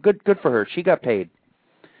whatever. Good for her. She got paid.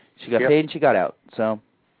 She got paid and she got out. So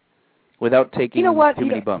without taking too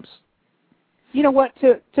many bumps. You know what?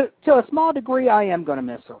 To a small degree, I am going to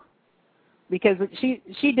miss her because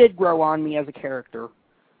she did grow on me as a character,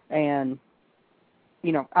 and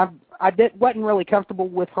I wasn't really comfortable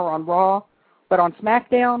with her on Raw, but on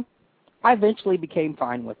SmackDown, I eventually became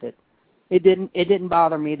fine with it. It didn't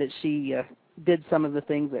bother me that she did some of the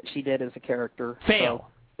things that she did as a character. Fail.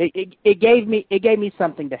 So it gave me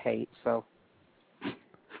something to hate. So.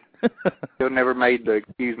 Still never made the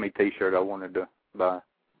Excuse Me T-shirt I wanted to buy.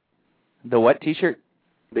 The what T-shirt?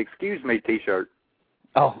 The Excuse Me T-shirt.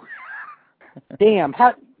 Oh. Damn!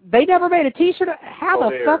 They never made a T-shirt? How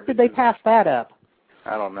the fuck did they pass that up?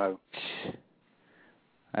 I don't know.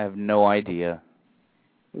 I have no idea.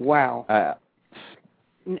 Wow.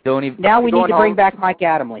 Don't even. Now we need to bring back Mike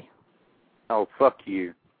Adamle. Oh, fuck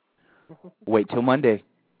you. Wait till Monday.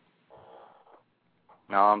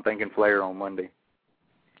 No, I'm thinking Flair on Monday.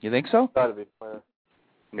 You think so? Gotta be Flair.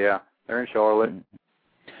 Yeah, they're in Charlotte.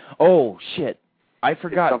 Oh shit! I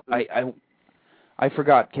forgot. I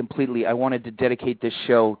forgot completely. I wanted to dedicate this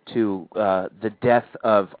show to the death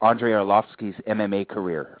of Andrei Arlovsky's MMA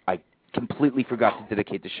career. I completely forgot to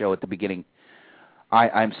dedicate the show at the beginning.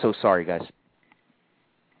 I'm so sorry, guys.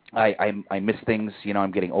 I miss things.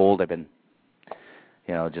 I'm getting old. I've been,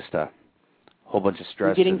 just a whole bunch of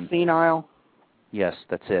stress. You're getting senile. Yes,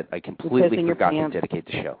 that's it. I completely forgot to dedicate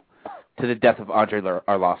the show to the death of Andrei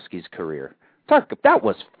Arlovsky's career. That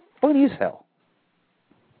was funny as hell.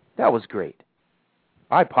 That was great.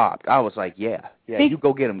 I popped. I was like, yeah, you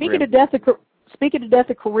go get him. Speaking of death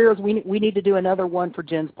of careers, we need to do another one for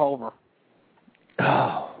Jens Pulver.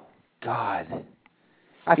 Oh, God.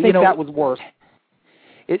 I think that was worse.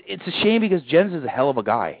 It's a shame because Jens is a hell of a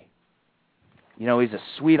guy. He's a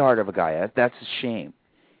sweetheart of a guy. That's a shame.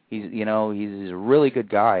 He's a really good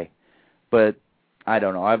guy, but I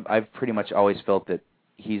don't know. I've pretty much always felt that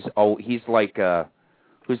he's like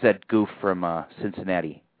who's that goof from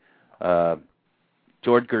Cincinnati?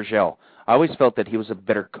 George Gurgel. I always felt that he was a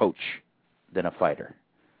better coach than a fighter,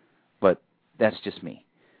 but that's just me.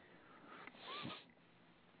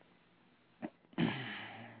 Okay.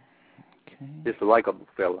 Just a likable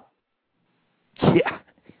fella. Yeah.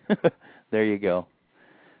 There you go.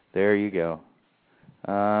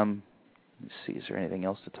 Let's see. Is there anything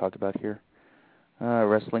else to talk about here?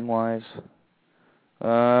 Wrestling-wise?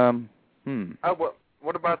 What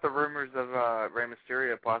about the rumors of Rey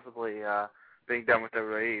Mysterio possibly being done with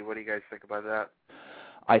WWE? What do you guys think about that?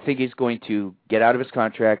 I think he's going to get out of his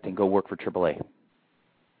contract and go work for AAA.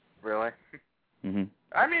 Really? Mm-hmm.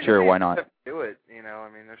 I mean, sure, why not? Do it. I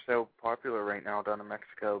mean, they're so popular right now down in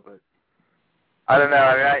Mexico, but I don't know.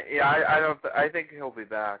 I mean, I think he'll be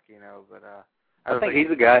back. But I think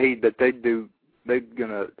he's a guy that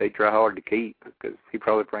they try hard to keep because he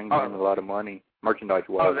probably brings in a lot of money,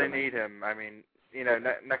 merchandise-wise. Oh, they need him. I mean,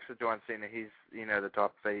 next to John Cena, he's the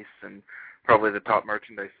top face and probably the top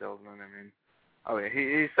merchandise salesman. I mean,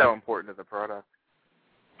 he's so important to the product.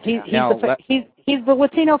 He's the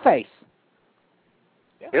Latino face.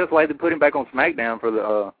 Yeah, it's like they put him back on SmackDown for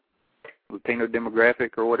the Latino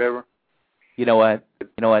demographic or whatever. You know what?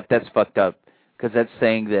 That's fucked up because that's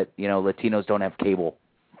saying that Latinos don't have cable.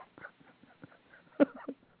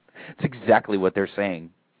 It's exactly what they're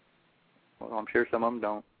saying. Well, I'm sure some of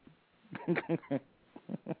them don't.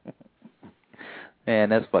 Man,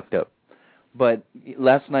 that's fucked up. But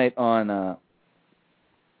last night on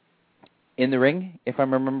In the Ring, if I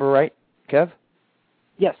remember right, Kev?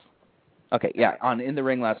 Yes. Okay, yeah, on In the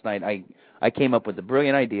Ring last night, I came up with a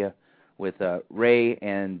brilliant idea with Ray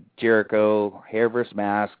and Jericho, hair versus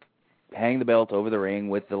mask, hang the belt over the ring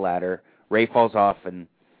with the ladder. Ray falls off and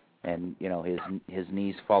his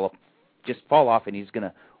knees fall off, and he's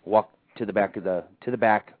gonna walk to the back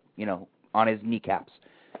on his kneecaps,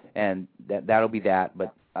 and that'll be that.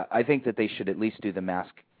 But I think that they should at least do the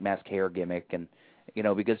mask hair gimmick, and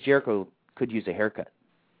because Jericho could use a haircut.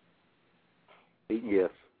 Yes.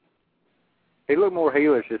 He looked more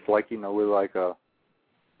heelish, just like with like a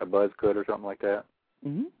buzz cut or something like that.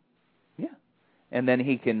 Mhm. Yeah. And then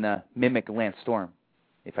he can mimic Lance Storm,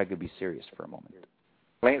 if I could be serious for a moment.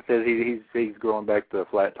 Lance says he's going back to the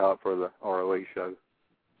flat top for the ROH show.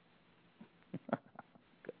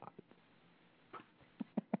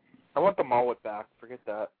 I want the mullet back. Forget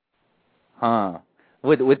that. Huh.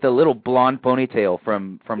 With the little blonde ponytail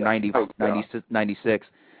from 96,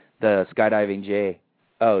 the skydiving J.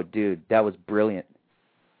 Oh, dude, that was brilliant.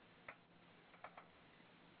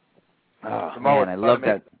 Oh, man, I love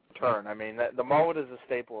that. Turn. I mean, the mullet is a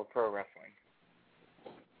staple of pro wrestling.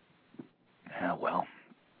 Oh, well.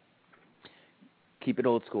 Keep it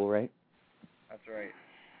old school, right? That's right.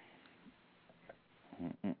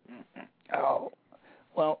 Oh,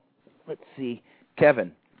 well, let's see.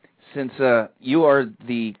 Kevin, since you are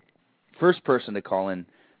the first person to call in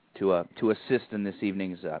to assist in this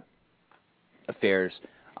evening's affairs,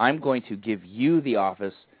 I'm going to give you the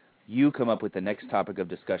office. You come up with the next topic of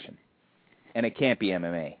discussion. And it can't be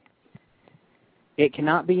MMA. It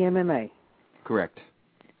cannot be MMA. Correct.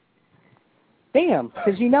 Damn,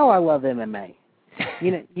 because I love MMA.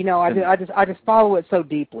 I just follow it so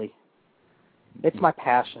deeply. It's my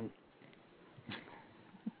passion.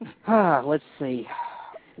 Let's see.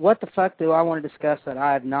 What the fuck do I want to discuss that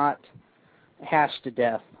I have not hashed to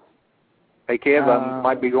death? Hey, Kev, I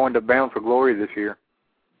might be going to Bound for Glory this year.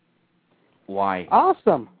 Why?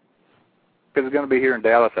 Awesome. Because it's going to be here in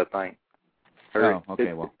Dallas, I think.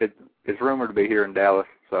 Okay, It's rumored to be here in Dallas,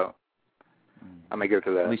 so I may go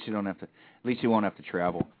to that. At least you won't have to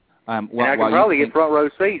travel. And I can probably get front row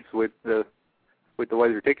seats with the way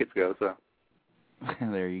their tickets go. So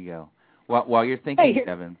there you go. While you're thinking,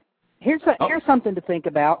 Kevin, here's something to think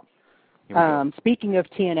about. Speaking of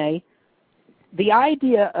TNA, the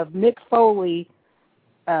idea of Mick Foley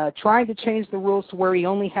trying to change the rules to where he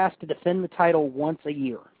only has to defend the title once a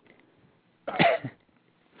year.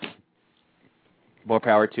 More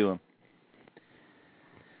power to him.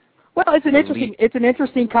 Well, it's an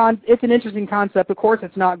interesting concept. Of course,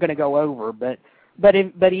 it's not going to go over, but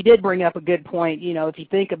he did bring up a good point. If you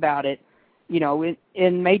think about it, in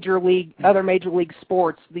other major league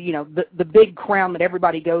sports, the big crown that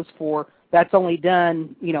everybody goes for, that's only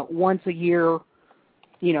done once a year,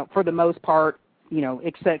 for the most part,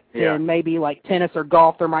 except in maybe like tennis or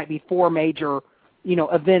golf, there might be 4 major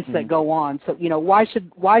events that go on. So, why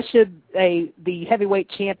should the heavyweight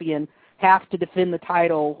champion have to defend the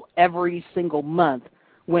title every single month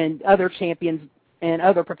when other champions and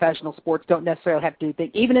other professional sports don't necessarily have to do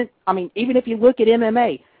things? Even if you look at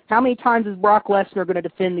MMA, how many times is Brock Lesnar going to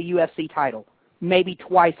defend the UFC title? Maybe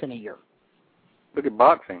twice in a year. Look at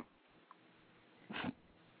boxing.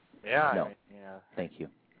 Yeah. No. Thank you.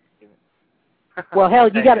 Well, hell,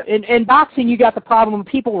 you got in boxing. You got the problem of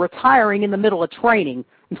people retiring in the middle of training,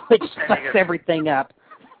 which fucks everything up.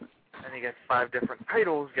 And you get 5 different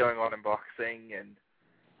titles going on in boxing, and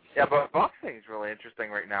but boxing is really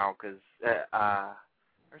interesting right now because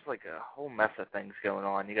there's like a whole mess of things going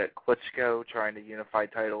on. You got Klitschko trying to unify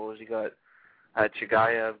titles. You got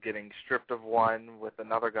Chigayev getting stripped of one with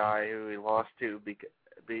another guy who he lost to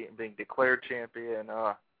being declared champion.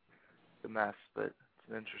 The mess, but it's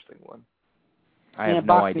an interesting one. I have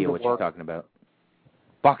no idea what you're talking about.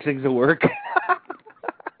 Boxing's a work?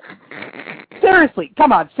 Seriously,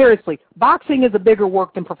 come on, seriously. Boxing is a bigger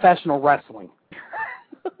work than professional wrestling.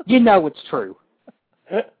 You know it's true.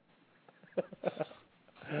 And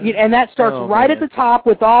that starts at the top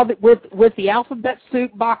with the alphabet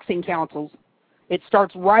soup boxing councils. It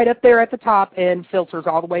starts right up there at the top and filters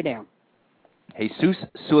all the way down. Jesus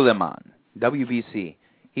Suleiman, WBC.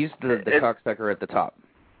 He's the cocksucker at the top.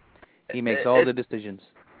 He makes all the decisions.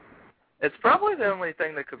 It's probably the only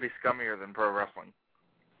thing that could be scummier than pro wrestling.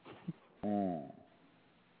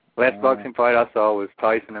 Last boxing fight I saw was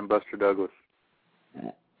Tyson and Buster Douglas.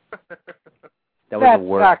 That was a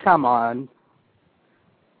work. Come on.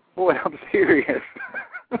 Boy, I'm serious.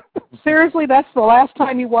 Seriously, that's the last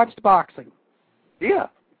time you watched boxing? Yeah.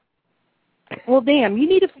 Well, damn, you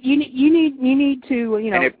need to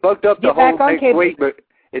And it fucked up the whole next week, but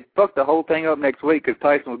it fucked the whole thing up next week because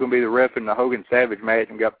Tyson was going to be the ref in the Hogan Savage match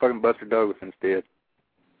and got fucking Buster Douglas instead.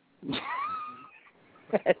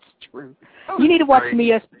 That's true. You need to watch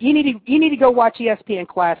you need to go watch ESPN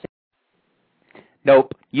Classic.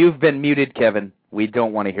 Nope, you've been muted, Kevin. We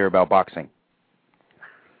don't want to hear about boxing.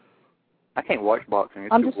 I can't watch boxing.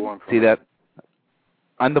 It's too boring for me. See that?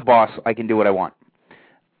 I'm the boss. I can do what I want.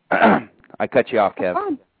 I cut you off,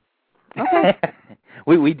 Kev. Okay.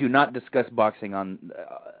 We do not discuss boxing on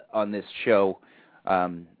this show.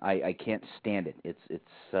 I can't stand it. It's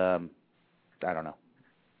I don't know.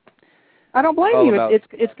 I don't blame you.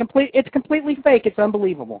 It's completely fake. It's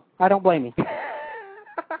unbelievable. I don't blame you.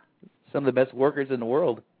 Some of the best workers in the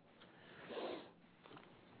world.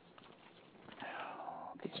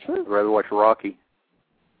 It's true. I'd rather watch Rocky.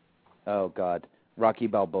 Oh God, Rocky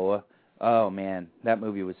Balboa. Oh man, that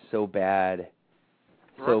movie was so bad.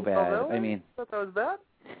 So bad. Really? I mean, I thought that was bad.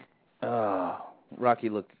 Oh, Rocky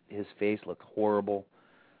his face looked horrible.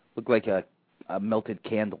 Looked like a melted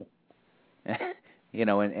candle. And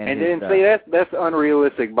then see that's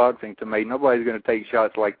unrealistic boxing to me. Nobody's going to take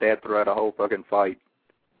shots like that throughout a whole fucking fight.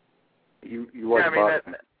 You watch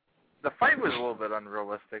boxing. The fight was a little bit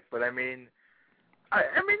unrealistic, but I mean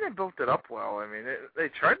they built it up well. I mean they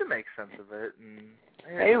tried to make sense of it, and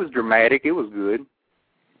it was dramatic. It was good.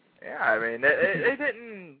 Yeah, I mean they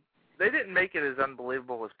didn't make it as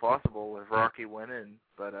unbelievable as possible with Rocky winning,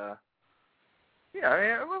 but yeah, I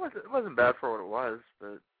mean it wasn't bad for what it was,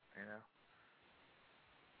 but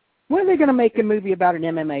When are they going to make a movie about an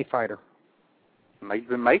MMA fighter? They've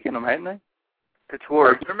been making them, haven't they? It's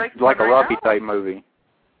work. Like a Rocky type movie.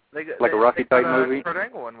 Like a Rocky type movie. Kurt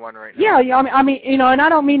Angle in one right now. Yeah, I mean, and I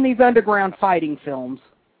don't mean these underground fighting films.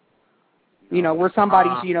 Where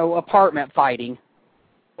somebody's apartment fighting.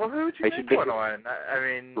 Well, who would you make one on? I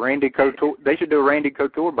mean, Randy Couture. They should do a Randy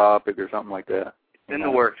Couture biopic or something like that. It's in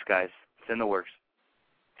the works, guys. It's in the works.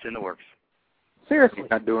 Seriously. He's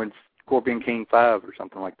not doing Scorpion King 5 or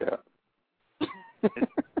something like that.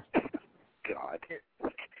 God.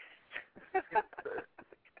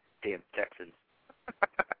 Damn Texans.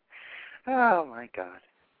 Oh my God.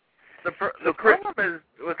 The problem is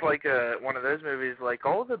with like one of those movies, like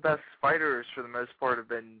all the best fighters for the most part have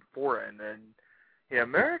been foreign, and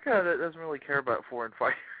America that doesn't really care about foreign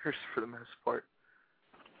fighters for the most part.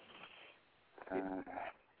 I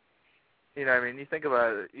mean, you think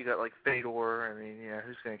about it, you got like Fedor. I mean,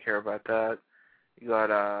 who's going to care about that? You got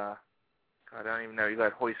God, I don't even know. You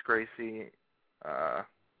got Hoist Gracie.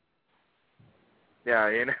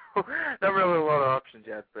 Yeah, not really a lot of options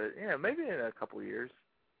yet, but maybe in a couple of years.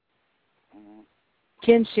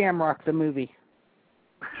 Ken Shamrock, the movie.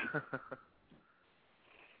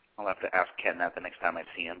 I'll have to ask Ken that the next time I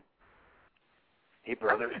see him. Hey,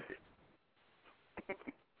 brother.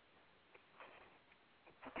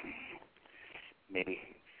 Maybe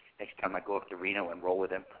next time I go up to Reno and roll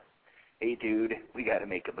with him. Hey, dude, we got to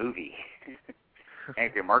make a movie.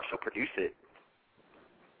 Angry Marks will produce it.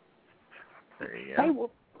 There you go. Hey,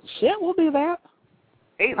 well, shit, we'll do that.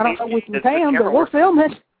 Hey, I don't know if we can pay him, but we'll film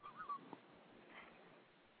it.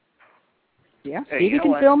 Yeah, Hey, Stevie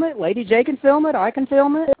can film it. Lady J can film it. I can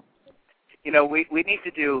film it. You know, we need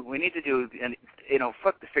to do, and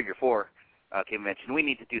fuck the Figure 4 convention. We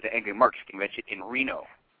need to do the Angry Marks convention in Reno,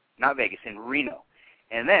 not Vegas, in Reno.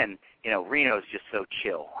 And then, Reno's just so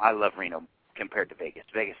chill. I love Reno compared to Vegas.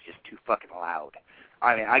 Vegas is just too fucking loud.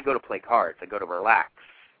 I mean, I go to play cards. I go to relax.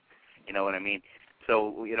 You know what I mean? So,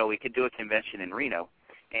 we could do a convention in Reno,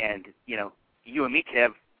 and, you and me, Kev,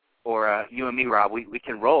 or you and me, Rob, we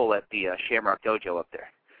can roll at the Shamrock Dojo up there.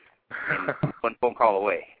 And one phone call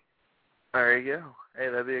away. There you go. Hey,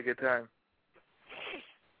 that'd be a good time.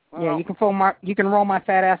 Well, yeah, you can roll my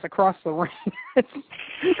fat ass across the ring.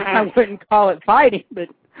 I wouldn't call it fighting, but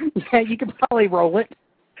yeah, you could probably roll it.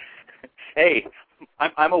 Hey,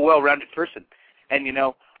 I'm a well-rounded person, and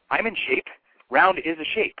I'm in shape. Round is a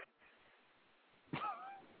shape.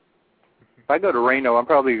 If I go to Reno, I'm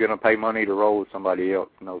probably going to pay money to roll with somebody else.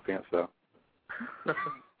 No offense, though.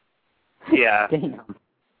 Yeah. Damn.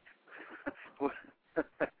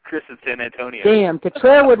 Chris in San Antonio. Damn,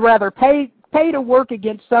 Cottrell would rather pay to work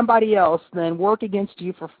against somebody else than work against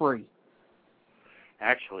you for free.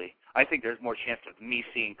 Actually, I think there's more chance of me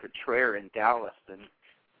seeing Cottrell in Dallas than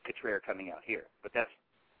Cottrell coming out here. But that's,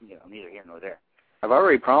 neither here nor there. I've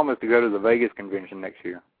already promised to go to the Vegas convention next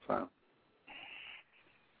year, so.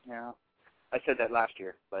 Yeah. I said that last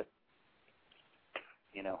year, but,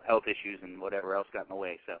 health issues and whatever else got in the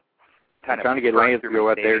way, so. I'm trying to get Lance to go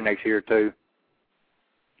out there next year, too.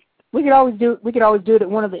 We could always do it at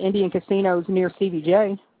one of the Indian casinos near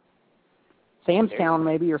CVJ. Sam's Town,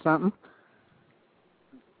 maybe, or something.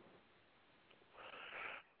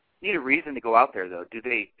 Need a reason to go out there, though. Do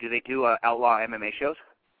they do outlaw MMA shows?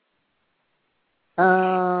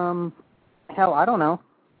 Hell, I don't know.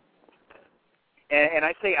 And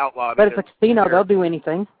I say outlaw, but it's a casino; they'll do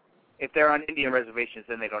anything. If they're on Indian reservations,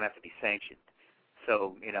 then they don't have to be sanctioned.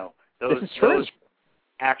 So this is true. Those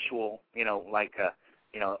actual, like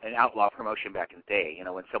an outlaw promotion back in the day,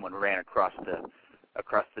 when someone ran across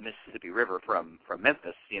the Mississippi River from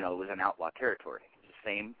Memphis, it was an outlaw territory. It's the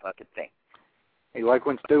same fucking thing. Hey, like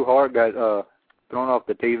when Stu Hart got thrown off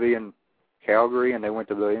the TV in Calgary and they went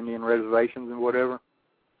to the Indian reservations and whatever,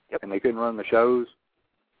 yep. And they couldn't run the shows.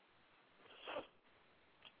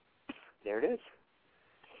 There it is.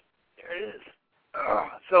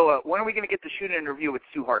 So when are we going to get the shoot interview with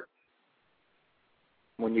Stu Hart?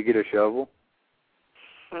 When you get a shovel.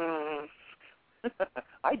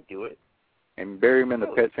 I'd do it. And bury him in the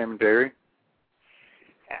pet cemetery.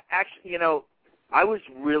 Actually, I was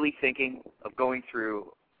really thinking of going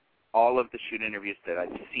through all of the shoot interviews that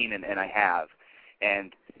I've seen and I have,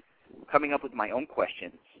 and coming up with my own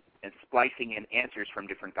questions and splicing in answers from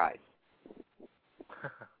different guys.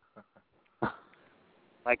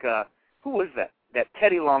 Like, who was that? That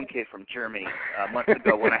Teddy Long kid from Germany a month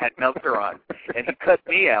ago when I had Meltzer on, and he cut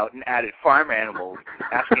me out and added farm animals,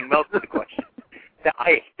 asking Meltzer the question.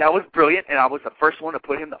 That was brilliant, and I was the first one to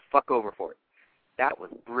put him the fuck over for it. That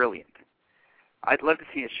was brilliant. I'd love to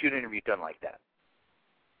see a shoot interview done like that.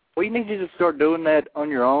 Well, you need to just start doing that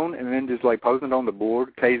on your own and then just, like, posting it on the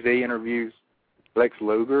board. KZ interviews Lex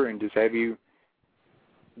Luger and just have you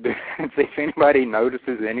see if anybody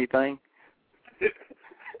notices anything.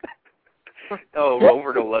 Oh,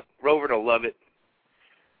 Rover will love it.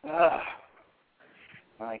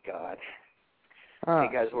 My God. Hey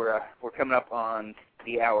guys, we're coming up on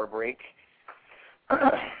the hour break.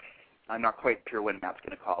 I'm not quite sure when Matt's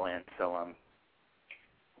going to call in, so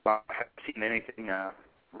I haven't seen anything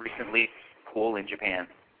recently cool in Japan.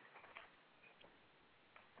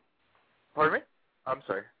 Pardon me? I'm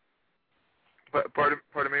sorry.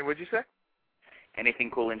 Pardon me. What'd you say?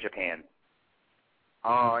 Anything cool in Japan?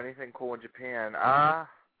 Oh, anything cool in Japan?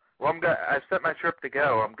 Well, I've set my trip to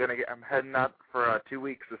go. I'm heading out for 2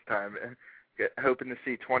 weeks this time, hoping to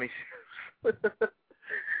see 20 shows.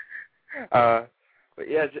 But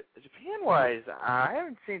yeah, Japan-wise, I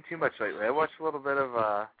haven't seen too much lately. I watched a little bit of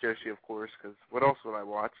Joshi, of course, because what else would I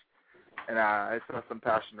watch? And I saw some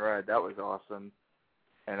Passion Red. That was awesome.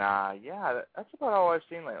 And yeah, that's about all I've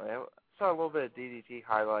seen lately. I saw a little bit of DDT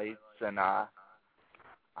highlights, and yeah,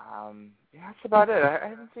 that's about it. I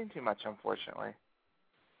haven't seen too much, unfortunately.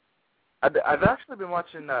 I've actually been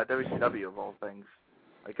watching WCW of all things.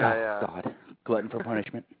 Like God, glutton for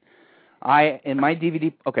punishment. In my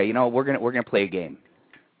DVD. Okay, we're gonna play a game.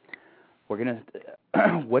 We're gonna.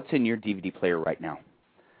 What's in your DVD player right now?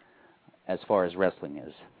 As far as wrestling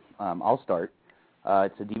is, I'll start.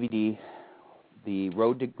 It's a DVD the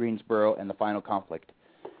Road to Greensboro, and the Final Conflict.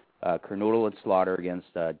 Kernodle and Slaughter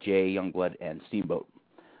against Jay, Youngblood, and Steamboat.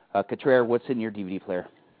 Contreras, what's in your DVD player?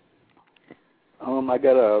 I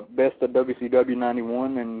got a Best of WCW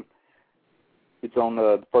 91, and it's on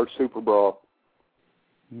the first Super Brawl.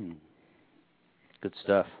 Good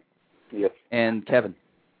stuff. Yes. And Kevin?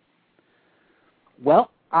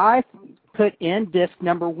 Well, I put in disc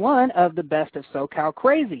number 1 of the Best of SoCal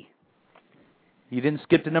Crazy. You didn't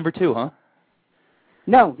skip to number 2, huh?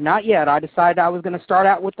 No, not yet. I decided I was going to start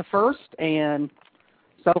out with the first, and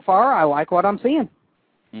so far I like what I'm seeing.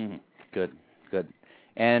 Good.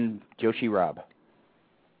 And Joshi Rob?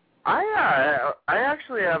 I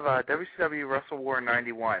actually have WCW Wrestle War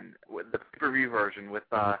 91, with the pay-per-view version. With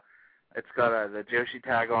it's got the Joshi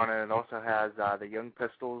tag on it. It also has the Young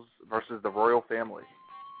Pistols versus the Royal Family.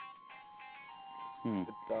 Good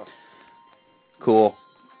stuff. Cool.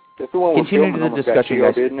 That's the one we're Continue filming the on discussion,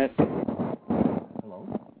 shield, guys. isn't it?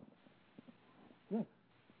 Hello? Yeah.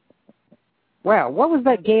 Wow, what was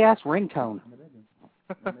that gay-ass ringtone?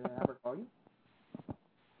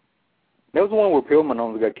 That was the one we're filming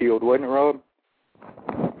on that got killed, wasn't it, Rob?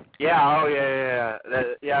 Yeah,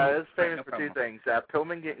 it's famous for two things.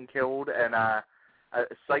 Pillman getting killed and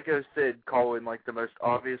Psycho Sid calling, like, the most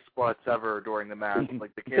obvious spots ever during the match.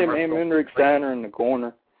 Like, the camera... Him and Hendrik Steiner in the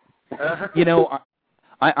corner. You know,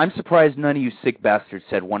 I'm surprised none of you sick bastards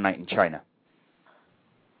said One Night in China.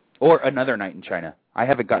 Or Another Night in China. I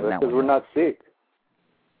haven't gotten that one. Because we're not sick.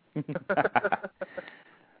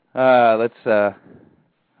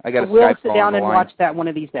 I got a we'll Skype sit call down on the and line. watch that one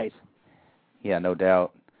of these days. Yeah, no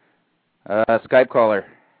doubt. Skype caller.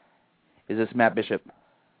 Is this Matt Bishop?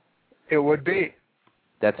 It would be.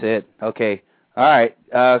 That's it. Okay. All right.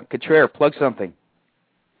 Contreras, plug something.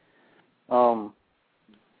 Well,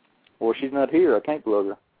 she's not here. I can't plug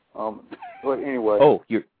her. But anyway. Oh,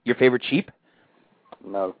 your favorite sheep?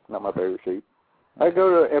 No, not my favorite sheep. I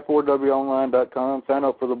go to f4wonline.com, sign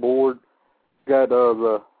up for the board. Got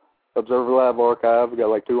the Observer Live archive. We got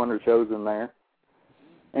like 200 shows in there.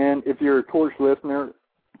 And if you're a Torch listener,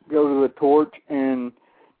 go to the Torch and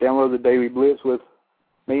download the Daily Blitz with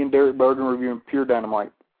me and Derek Bergen reviewing Pure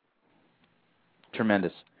Dynamite.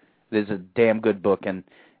 Tremendous. It is a damn good book, and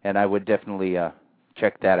I would definitely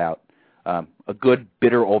check that out. A good,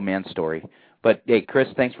 bitter old man story. But, hey, Chris,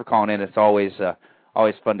 thanks for calling in. It's always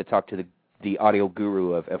fun to talk to the audio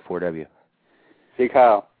guru of F4W. See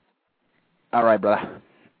Kyle. All right, brother.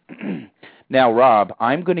 Now, Rob,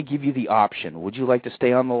 I'm going to give you the option. Would you like to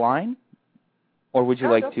stay on the line, or would you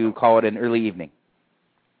like to call it an early evening?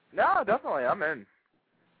 No, definitely. I'm in.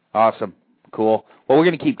 Awesome. Cool. Well, we're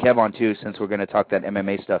going to keep Kev on, too, since we're going to talk that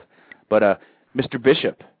MMA stuff. But, Mr.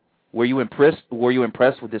 Bishop, were you impressed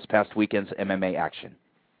with this past weekend's MMA action?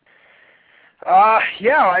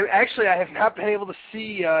 Yeah, I have not been able to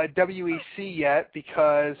see WEC yet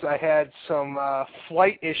because I had some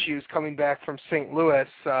flight issues coming back from St. Louis.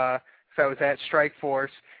 So I was at Strikeforce.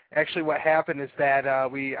 Actually, what happened is that I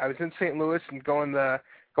was in St. Louis and going to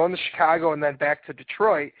Chicago and then back to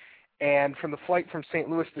Detroit. And from the flight from St.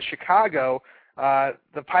 Louis to Chicago,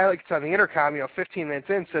 the pilot gets on the intercom, 15 minutes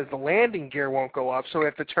in, says the landing gear won't go up, so we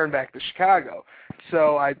have to turn back to Chicago.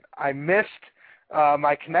 So I missed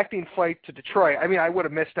my connecting flight to Detroit. I mean, I would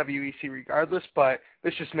have missed WEC regardless, but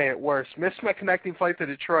this just made it worse. Missed my connecting flight to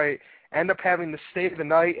Detroit, end up having to stay the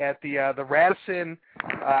night at the Radisson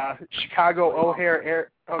Chicago O'Hare Air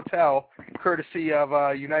Hotel, courtesy of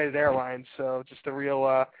United Airlines. So just a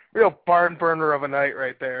real barn burner of a night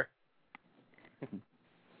right there.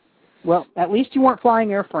 Well, at least you weren't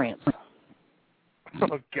flying Air France.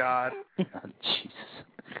 Oh, God. Jesus.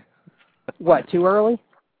 What, too early?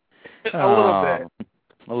 A little bit.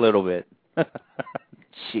 A little bit.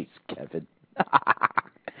 Jeez, Kevin.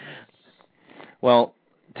 Well,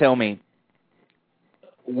 tell me,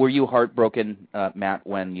 were you heartbroken, Matt,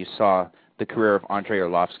 when you saw the career of Andrei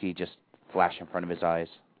Arlovsky just flash in front of his eyes?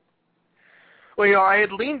 Well, I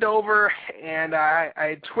had leaned over and I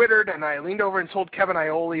had Twittered and I leaned over and told Kevin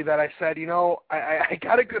Ioli that I said, I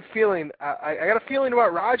got a good feeling. I got a feeling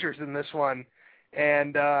about Rogers in this one.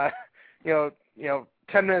 And,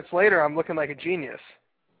 10 minutes later, I'm looking like a genius.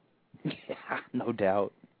 Yeah, no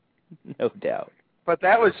doubt. No doubt. But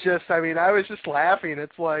that was just, I was just laughing.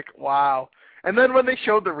 It's like, wow. And then when they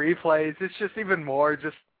showed the replays, it's just even more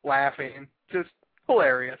just laughing. Just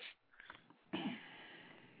hilarious.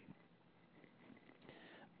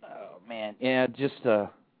 Oh, man. Yeah, just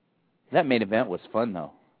that main event was fun,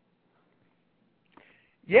 though.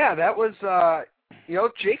 Yeah, that was,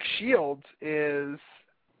 Jake Shields is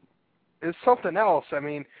something else. I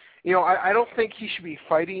don't think he should be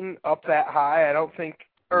fighting up that high. I don't think,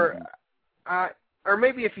 or or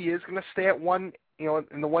maybe if he is going to stay at in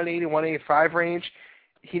the 180, 185 range,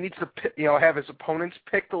 he needs to, have his opponents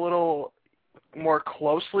picked a little more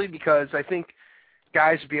closely, because I think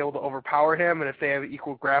guys would be able to overpower him, and if they have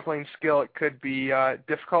equal grappling skill, it could be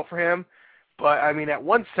difficult for him. But, I mean, at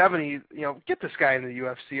 170, get this guy in the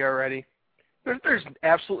UFC already. There's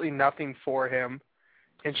absolutely nothing for him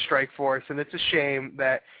in Strikeforce, and it's a shame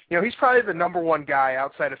that, he's probably the number one guy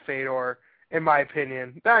outside of Fedor, in my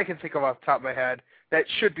opinion, that I can think of off the top of my head, that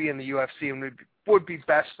should be in the UFC and would be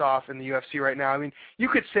best off in the UFC right now. I mean, you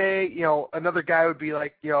could say, another guy would be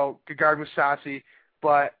like, Gegard Mousasi,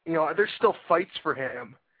 but, there's still fights for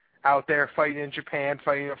him out there, fighting in Japan,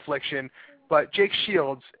 fighting in Affliction. But Jake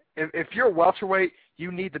Shields, if you're a welterweight,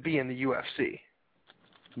 you need to be in the UFC.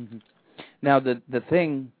 Mm-hmm. Now, the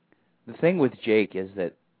thing with Jake is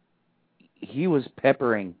that he was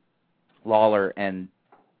peppering Lawler, and,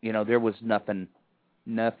 there was nothing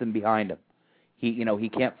behind him. He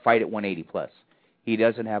can't fight at 180 plus. He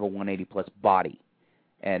doesn't have a 180 plus body,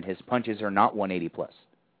 and his punches are not 180 plus.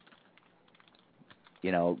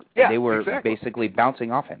 They were basically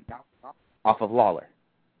bouncing off him, off of Lawler.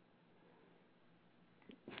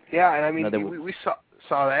 Yeah, and I mean, we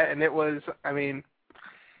saw that, and it was, I mean,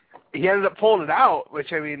 he ended up pulling it out,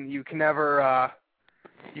 which, I mean, you can never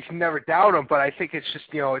doubt him, but I think it's just,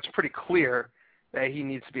 it's pretty clear that he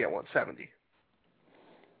needs to be at 170.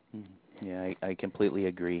 Yeah, I completely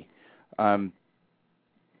agree.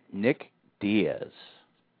 Nick Diaz.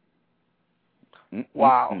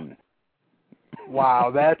 Wow.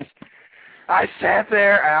 Wow, I sat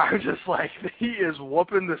there and I was just like, he is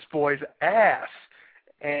whooping this boy's ass.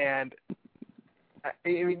 And, I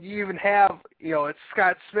mean, you even have, it's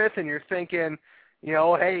Scott Smith, and you're thinking,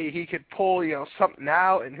 hey, he could pull, something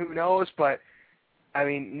out, and who knows, but, I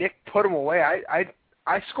mean, Nick put him away.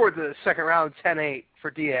 I scored the second round 10-8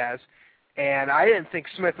 for Diaz, and I didn't think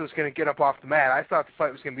Smith was going to get up off the mat. I thought the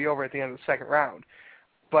fight was going to be over at the end of the second round.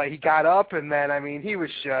 But he got up, and then, I mean, he was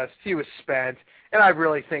spent. And I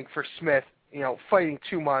really think for Smith, fighting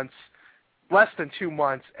 2 months, less than 2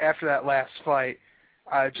 months after that last fight,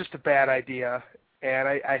 just a bad idea.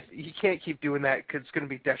 And he can't keep doing that because it's going to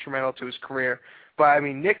be detrimental to his career. But, I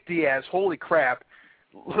mean, Nick Diaz, holy crap,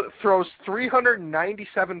 throws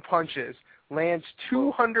 397 punches, lands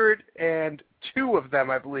 202 of them,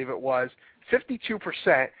 I believe it was,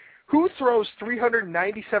 52%. Who throws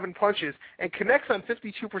 397 punches and connects on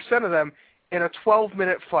 52% of them in a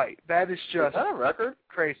 12-minute fight? That is just a record?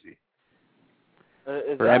 Crazy.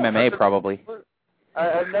 For MMA, probably.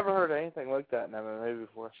 I've never heard anything like that in MMA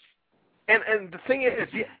before. And the thing is,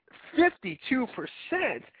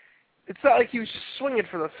 52%. It's not like he was just swinging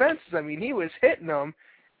for the fences. I mean, he was hitting them.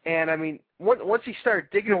 And, I mean, once he started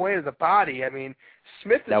digging away to the body, I mean,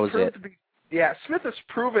 Smith has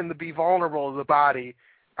proven to be vulnerable to the body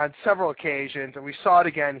on several occasions, and we saw it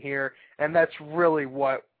again here, and that's really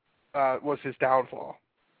what was his downfall.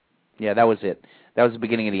 Yeah, that was it. That was the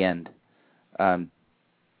beginning of the end.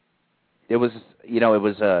 It was, it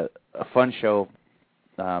was a fun show,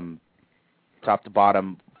 top to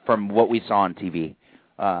bottom, from what we saw on TV.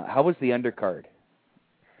 How was the undercard?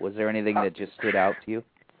 Was there anything that just stood out to you?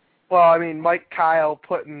 Well, I mean, Mike Kyle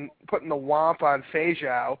putting the womp on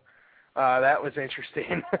Fejao, that was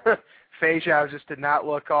interesting. Fejao just did not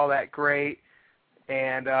look all that great.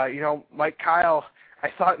 And, Mike Kyle, I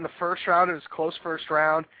thought in the first round, it was a close first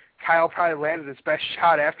round. Kyle probably landed his best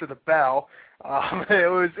shot after the bell.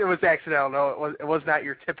 It was accidental. No, it was not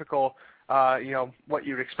your typical, what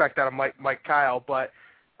you'd expect out of Mike Kyle. But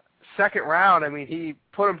second round, I mean, he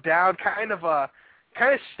put him down, kind of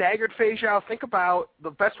staggered Fejao. Think about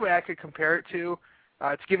the best way I could compare it to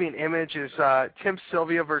give you an image is Tim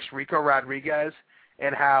Sylvia versus Rico Rodriguez,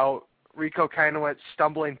 and how Rico kind of went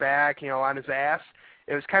stumbling back, on his ass.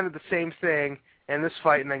 It was kind of the same thing in this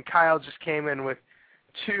fight, and then Kyle just came in with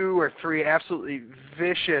 2 or 3 absolutely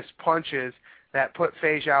vicious punches that put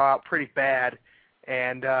Fejao out pretty bad.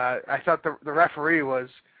 And I thought the referee was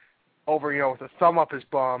over, with a thumb up his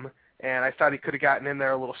bum, and I thought he could have gotten in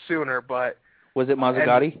there a little sooner. But was it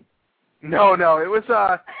Mazzagatti? No, it was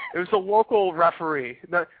a local referee.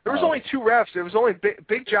 There was only 2 refs. It was only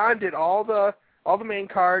Big John did all the main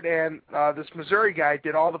card, and this Missouri guy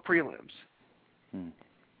did all the prelims.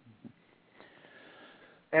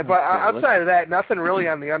 And but outside of that, nothing really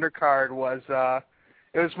on the undercard was.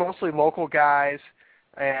 It was mostly local guys,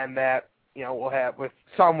 and that we'll have with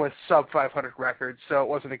some with sub 500 records. So it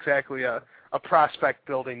wasn't exactly a prospect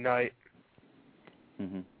building night.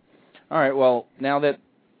 Mm-hmm. All right. Well, now that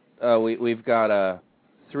we've got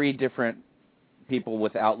 3 different people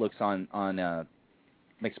with outlooks on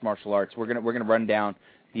mixed martial arts, we're gonna run down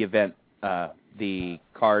the event the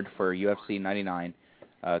card for UFC 99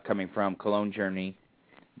 coming from Cologne, Germany,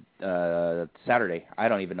 Saturday. I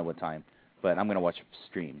don't even know what time, but I'm going to watch a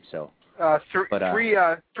stream. So 3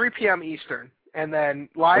 p.m. Eastern, and then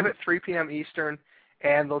live at 3 p.m. Eastern,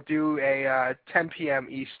 and they'll do a 10 p.m.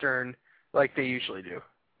 Eastern like they usually do.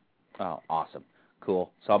 Oh, awesome.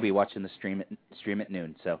 Cool. So I'll be watching the stream at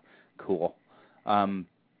noon, so cool. I'm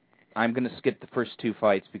going to skip the first 2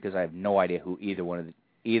 fights because I have no idea who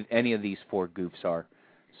any of these 4 goofs are.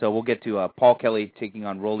 So we'll get to Paul Kelly taking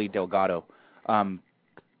on Rolly Delgado.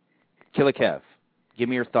 Killer Kev, give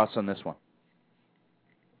me your thoughts on this one.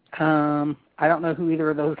 I don't know who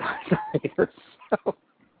either of those guys are either, so.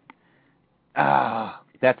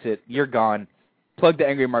 That's it. You're gone. Plug the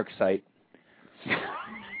Angry Mark site.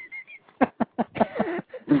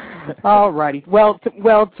 All righty. Well,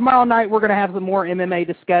 tomorrow night we're going to have some more MMA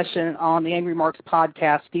discussion on the Angry Marks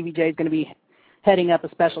podcast. Stevie J is going to be heading up a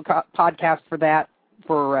special podcast for that,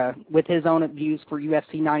 with his own views for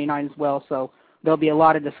UFC 99 as well. So there'll be a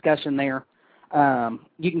lot of discussion there.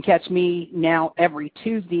 You can catch me now every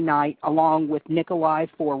Tuesday night along with Nikolai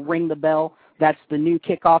for Ring the Bell. That's the new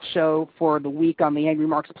kickoff show for the week on the Angry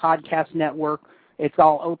Marks Podcast Network. It's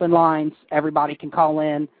all open lines. Everybody can call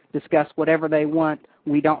in, discuss whatever they want.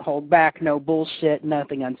 We don't hold back, no bullshit,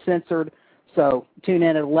 nothing uncensored. So tune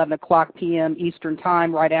in at 11 o'clock p.m. Eastern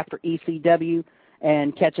Time right after ECW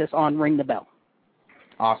and catch us on Ring the Bell.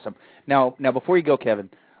 Awesome. Now before you go, Kevin,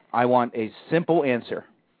 I want a simple answer.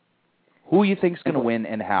 Who you think's going to win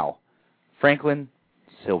and how? Franklin,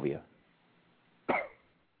 Sylvia.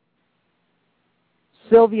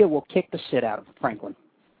 Sylvia will kick the shit out of Franklin.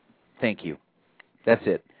 Thank you. That's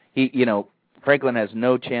it. Franklin has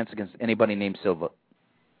no chance against anybody named Silva.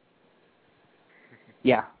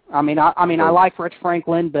 Yeah. I like Rich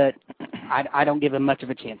Franklin, but I don't give him much of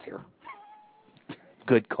a chance here.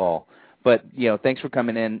 Good call. But, thanks for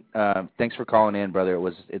coming in. Thanks for calling in, brother.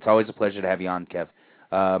 It's always a pleasure to have you on, Kev.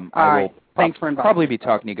 I will Thanks for inviting probably me. be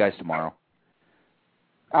talking to you guys tomorrow.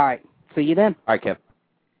 All right. See you then. All right, Kev.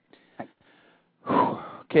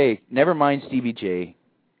 Okay, never mind Stevie J.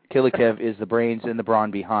 Killer Kev is the brains and the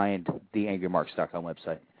brawn behind the AngryMarks.com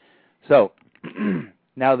website. So,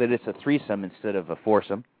 now that it's a threesome instead of a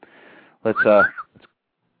foursome, let's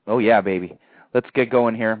oh yeah, baby. Let's get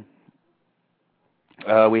going here.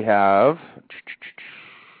 We have,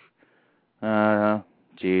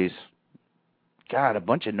 geez, God, a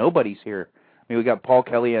bunch of nobodies here. I mean, we got Paul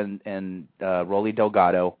Kelly and Rolly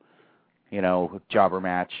Delgado, jobber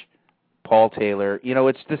match. Paul Taylor.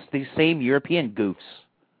 It's just these same European goofs.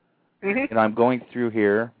 Mm-hmm. And I'm going through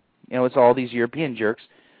here. It's all these European jerks.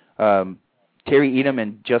 Terry Edom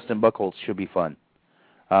and Justin Buchholz should be fun.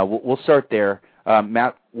 We'll start there.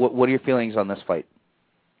 Matt, what are your feelings on this fight?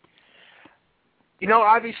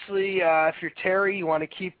 Obviously, if you're Terry, you want to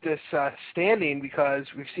keep this standing because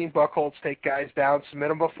we've seen Buchholz take guys down, submit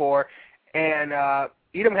them before, and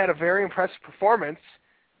Edom had a very impressive performance.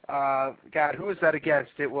 God, who was that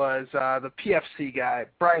against? It was the PFC guy,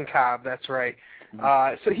 Brian Cobb, that's right.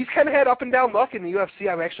 So he's kind of had up and down luck in the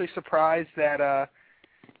UFC. I'm actually surprised that,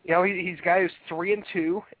 he's a guy who's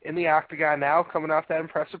 3-2 in the octagon now, coming off that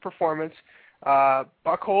impressive performance.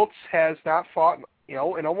 Buchholz has not fought, in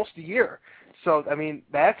almost a year. So,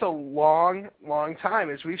 that's a long, long time,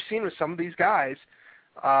 as we've seen with some of these guys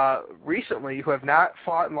recently who have not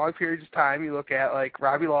fought in long periods of time. You look at, like,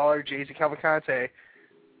 Robbie Lawler, Jay-Z Cavalcante.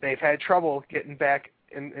 They've had trouble getting back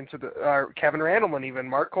into the Kevin Randleman, even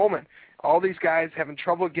Mark Coleman. All these guys having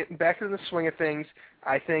trouble getting back into the swing of things.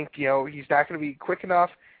 I think he's not going to be quick enough,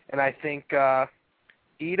 and I think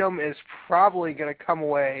Edom is probably going to come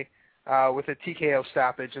away with a TKO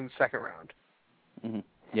stoppage in the second round. Mm-hmm.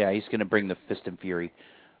 Yeah, he's going to bring the fist and fury.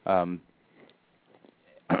 Well,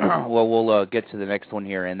 we'll get to the next one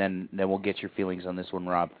here, and then we'll get your feelings on this one,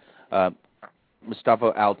 Rob.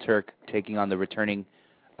 Mustafa Al-Turk taking on the returning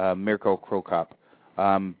Mirko Cro Cop.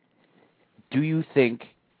 Do you think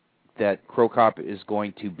that Cro Cop is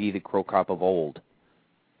going to be the Cro Cop of old?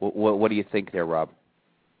 What do you think there, Rob?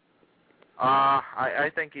 I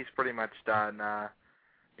think he's pretty much done.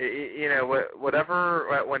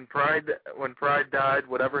 Whatever when Pride died,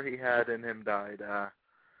 whatever he had in him died.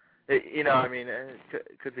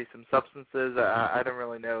 It could be some substances. I don't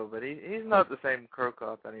really know, but he's not the same Cro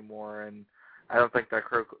Cop anymore, and I don't think that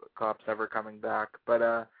Cro Cop's ever coming back. But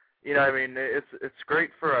it's great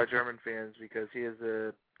for German fans because he has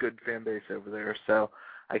a good fan base over there. So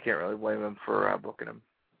I can't really blame him for booking him.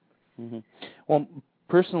 Mm-hmm. Well,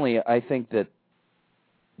 personally, I think that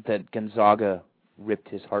Gonzaga ripped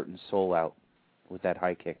his heart and soul out with that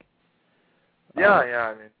high kick.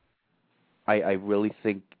 Yeah. I really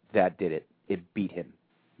think that did it. It beat him.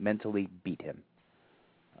 Mentally beat him.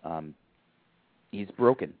 He's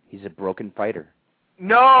broken. He's a broken fighter.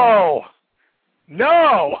 No!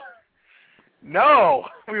 No! No!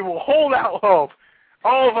 We will hold out hope.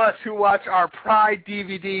 All of us who watch our Pride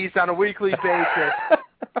DVDs on a weekly basis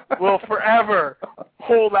will forever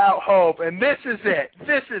hold out hope. And this is it.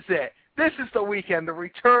 This is it. This is the weekend. The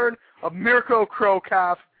return of Mirko Cro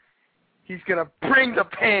Cop. He's going to bring the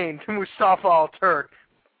pain to Mustafa Al-Turk.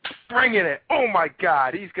 Bringing it. Oh, my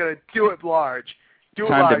God. He's going to do it large. Do it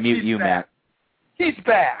Time large. to mute you, Matt. He's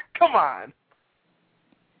back. Come on.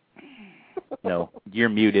 No, you're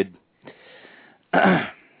muted.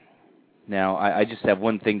 Now, I just have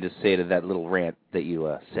one thing to say to that little rant that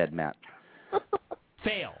you said, Matt.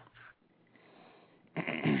 Fail.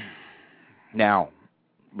 Now,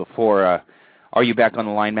 before, are you back on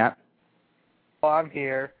the line, Matt? Oh, I'm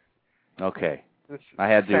here. Okay. I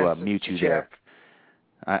had to mute you there.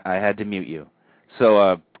 I had to mute you.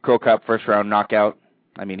 So, Cro Cop first round knockout.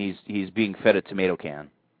 I mean, he's being fed a tomato can.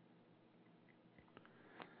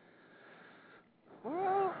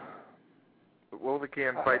 Well, will the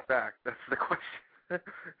can fight back? That's the question.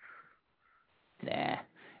 Nah.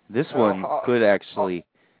 This one could actually...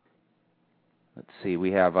 Let's see.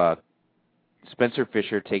 We have Spencer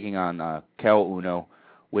Fisher taking on Kel Uno,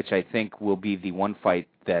 which I think will be the one fight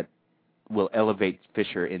that will elevate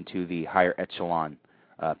Fisher into the higher echelon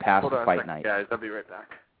past the fight night. Guys, I'll be right back.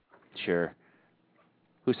 Sure.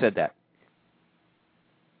 Who said that?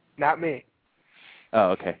 Not me. Oh,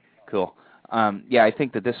 okay. Cool. Yeah, I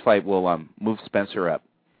think that this fight will move Spencer up.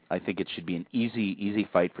 I think it should be an easy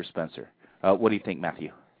fight for Spencer. What do you think,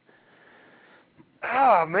 Matthew?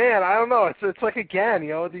 Oh man, I don't know. It's like again,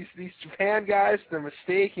 these Japan guys, their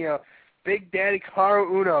mistake. Big Daddy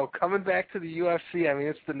Karu Uno coming back to the UFC. I mean,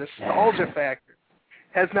 it's the nostalgia factor.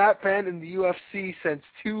 Has not been in the UFC since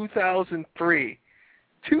 2003.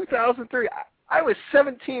 2003. I was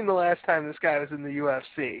 17 the last time this guy was in the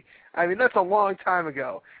UFC. I mean, that's a long time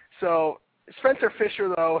ago. So Spencer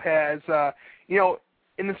Fisher, though, has,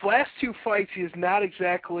 in his last two fights, he has not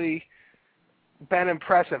exactly been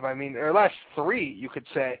impressive. I mean, or last three, you could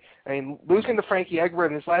say. I mean, losing to Frankie Edgar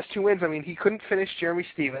in his last two wins, I mean, he couldn't finish Jeremy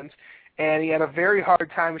Stevens, and he had a very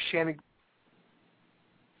hard time with Shannon.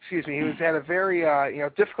 Excuse me, he had a very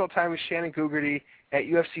difficult time with Shannon Gugarty at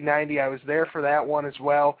UFC 90. I was there for that one as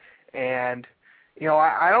well, and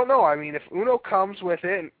I don't know. I mean, if Uno comes with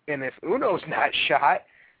it, and if Uno's not shot,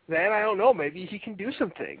 then I don't know. Maybe he can do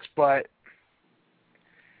some things, but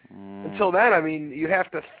until then, I mean, you have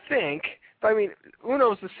to think. But I mean,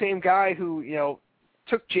 Uno's the same guy who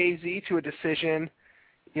took Jay-Z to a decision.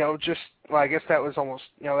 I guess that was almost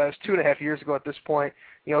that was 2.5 years ago at this point.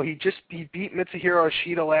 He beat Mitsuhiro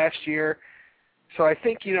Ishida last year, so I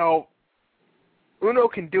think Uno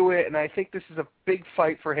can do it, and I think this is a big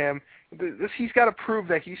fight for him. He's got to prove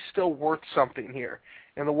that he's still worth something here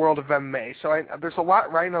in the world of MMA. So there's a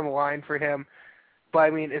lot riding on the line for him. But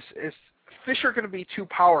I mean, is Fisher going to be too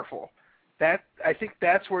powerful? I think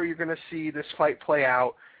that's where you're going to see this fight play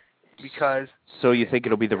out, because. So you think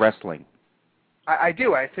it'll be the wrestling? I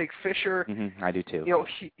do. I think Fisher. Mm-hmm. I do too.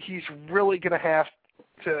 He's really going to have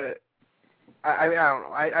to. I don't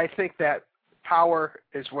know. I think that power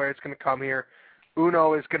is where it's going to come here.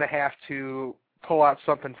 Uno is going to have to pull out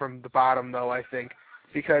something from the bottom, though, I think,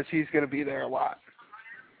 because he's going to be there a lot.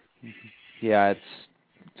 Yeah,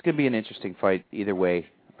 it's going to be an interesting fight either way.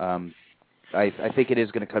 I think it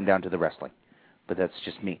is going to come down to the wrestling, but that's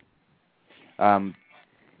just me.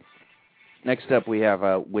 Next up, we have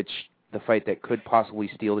the fight that could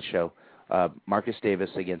possibly steal the show, Marcus Davis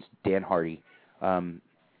against Dan Hardy.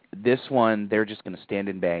 This one, they're just going to stand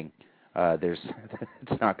and bang.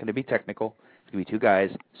 It's not going to be technical. It's going to be two guys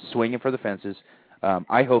swinging for the fences.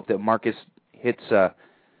 I hope that Marcus hits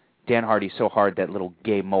Dan Hardy so hard that little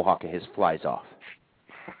gay mohawk of his flies off.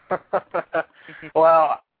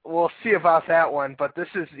 Well, we'll see about that one, but this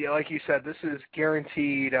is, like you said, this is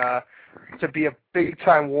guaranteed to be a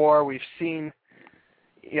big-time war. We've seen,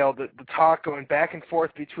 the talk going back and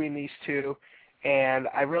forth between these two, and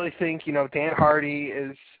I really think, Dan Hardy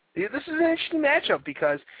is. This is an interesting matchup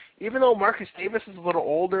because even though Marcus Davis is a little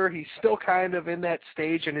older, he's still kind of in that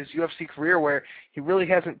stage in his UFC career where he really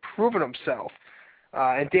hasn't proven himself.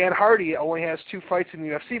 And Dan Hardy only has 2 fights in the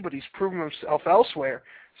UFC, but he's proven himself elsewhere.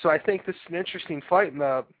 So I think this is an interesting fight. And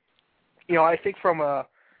I think from a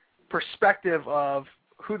perspective of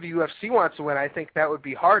who the UFC wants to win, I think that would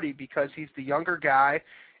be Hardy because he's the younger guy,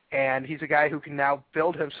 and he's a guy who can now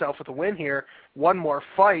build himself with a win here. One more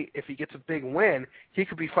fight, if he gets a big win, he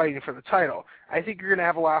could be fighting for the title. I think you're going to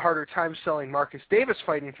have a lot harder time selling Marcus Davis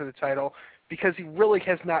fighting for the title because he really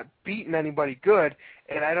has not beaten anybody good,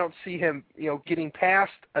 and I don't see him, getting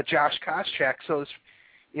past a Josh Koscheck. So,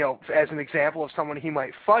 as an example of someone he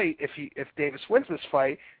might fight if Davis wins this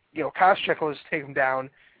fight, Koscheck will just take him down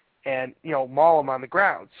and, maul him on the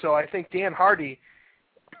ground. So I think Dan Hardy,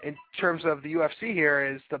 in terms of the UFC here,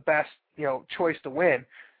 is the best, choice to win.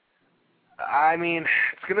 I mean,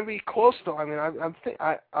 it's going to be close, though. I mean,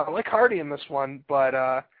 I like Hardy in this one, but,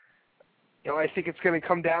 I think it's going to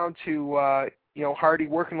come down to, Hardy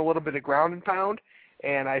working a little bit of ground and pound,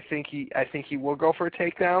 and I think he will go for a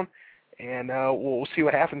takedown, and we'll see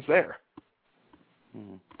what happens there.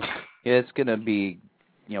 Yeah, it's going to be,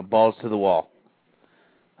 balls to the wall.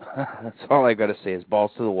 That's all I got to say is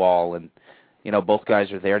balls to the wall, and, both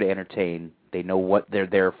guys are there to entertain. They know what they're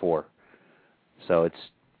there for. So it's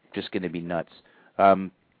just going to be nuts. The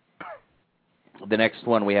next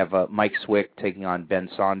one, we have Mike Swick taking on Ben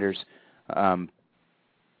Saunders.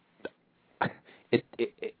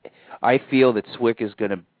 I feel that Swick is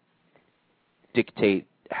going to dictate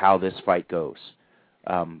how this fight goes,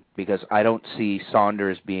 because I don't see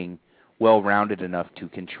Saunders being well-rounded enough to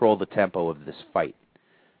control the tempo of this fight.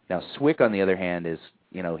 Now, Swick, on the other hand, is,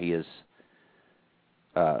 he is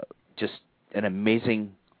just an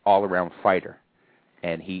amazing all-around fighter,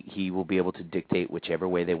 and he will be able to dictate whichever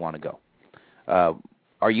way they want to go.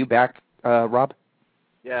 Are you back, Rob?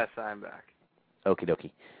 Yes, I'm back. Okie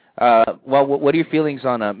dokie. Well, what are your feelings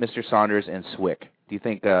on Mr. Saunders and Swick? Do you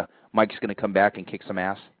think Mike's going to come back and kick some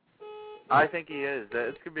ass? I think he is.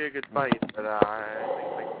 It's going to be a good fight, but I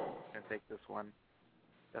think Mike's going to take this one.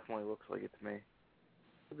 Definitely looks like it to me.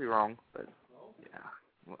 Could be wrong, but yeah.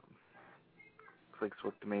 Well, looks like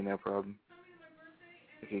Swick to me, no problem.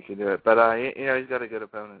 I think he can do it. But, he's got a good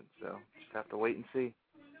opponent, so just have to wait and see.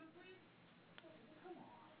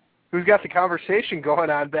 Who's got the conversation going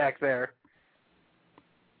on back there?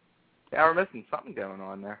 Yeah, we're missing something going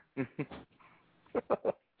on there.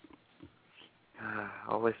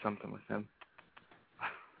 Always something with him.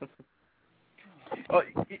 Well,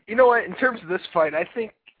 you know what? In terms of this fight, I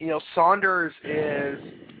think, Saunders is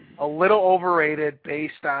a little overrated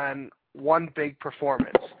based on one big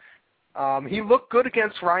performance. He looked good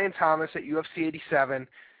against Ryan Thomas at UFC 87.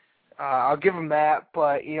 I'll give him that,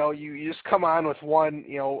 but, you just come on with one,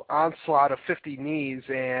 onslaught of 50 knees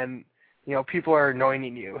and, people are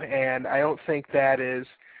anointing you, and I don't think that is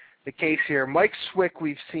the case here. Mike Swick,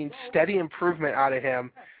 we've seen steady improvement out of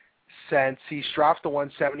him since he's dropped to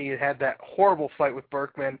 170 and had that horrible fight with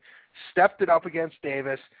Berkman, stepped it up against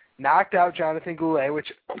Davis, knocked out Jonathan Goulet,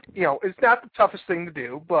 which, is not the toughest thing to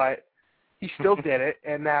do, but he still did it,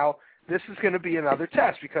 and now this is going to be another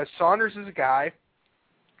test because Saunders is a guy,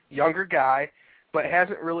 younger guy, but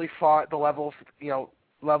hasn't really fought the level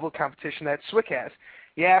of competition that Swick has.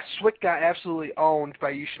 Yeah, Swick got absolutely owned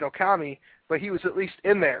by Yushin Okami, but he was at least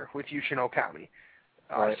in there with Yushin Okami.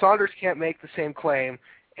 Right. Saunders can't make the same claim,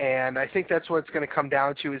 and I think that's what it's going to come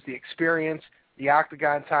down to is the experience, the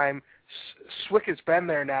octagon time. Swick has been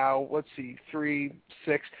there now, 3,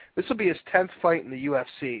 6. This will be his 10th fight in the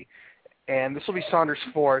UFC, and this will be Saunders'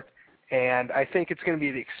 4th, and I think it's going to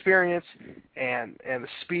be the experience and the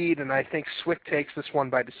speed, and I think Swick takes this one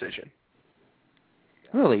by decision.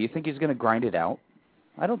 Really? You think he's going to grind it out?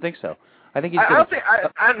 I don't think so. I think he's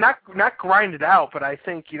I'm not grind it out, but I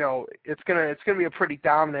think it's gonna be a pretty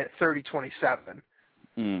dominant 30-27.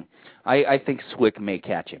 I think Swick may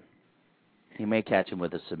catch him. He may catch him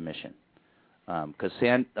with a submission, because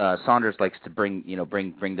Saunders likes to bring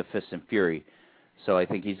the fists and fury. So I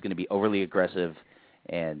think he's going to be overly aggressive,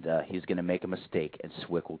 and he's going to make a mistake, and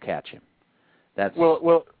Swick will catch him. That's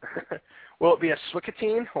will it be a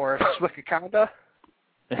Swickatine or a Swickaconda?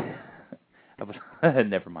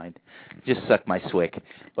 Never mind. Just suck my Swick.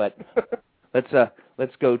 But let's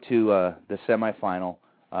go to the semifinal.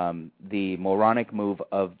 The moronic move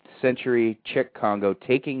of the century, Cheick Kongo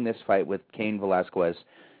taking this fight with Cain Velasquez.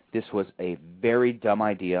 This was a very dumb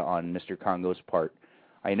idea on Mr. Kongo's part.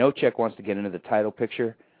 I know Cheick wants to get into the title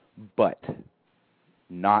picture, but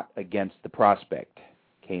not against the prospect,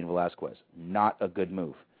 Cain Velasquez. Not a good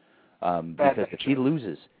move. Because if he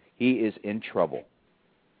loses, he is in trouble.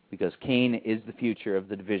 Because Cain is the future of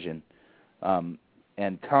the division.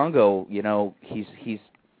 And Kongo, he's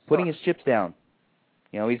putting his chips down.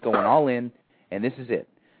 He's going all in, and this is it.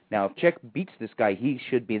 Now, if Cheick beats this guy, he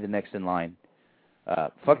should be the next in line.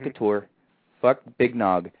 Fuck Couture. Fuck Big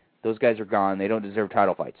Nog. Those guys are gone. They don't deserve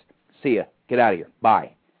title fights. See ya. Get out of here.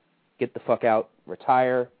 Bye. Get the fuck out.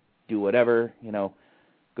 Retire. Do whatever.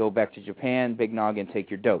 Go back to Japan, Big Nog, and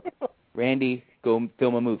take your dope. Randy, go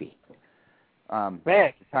film a movie.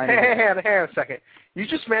 Man, hang on a second. You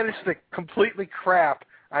just managed to completely crap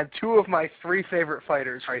on two of my three favorite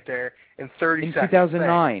fighters right there in 30 seconds. In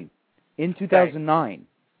 2009. In 2009.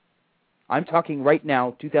 I'm talking right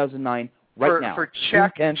now, 2009, now. For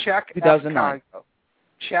Czech 2009.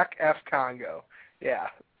 Czech F Congo. Yeah.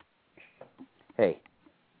 Hey.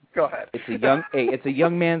 Go ahead. It's a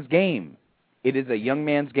young man's game. It is a young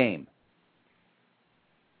man's game.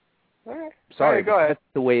 All right. Sorry, go ahead. That's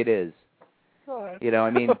the way it is. Go ahead. You know,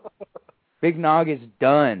 I mean, Big Nog is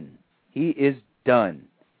done. He is done.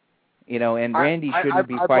 You know, and Randy shouldn't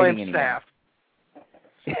be fighting anymore.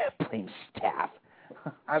 Blame staff.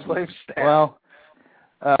 I blame staff. Well,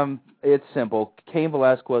 it's simple. Cain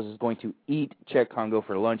Velasquez is going to eat Czech Congo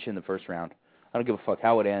for lunch in the first round. I don't give a fuck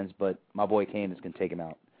how it ends, but my boy Cain is going to take him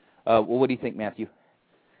out. Well, what do you think, Matthew?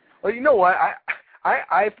 Well, you know what?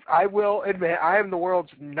 I will admit I am the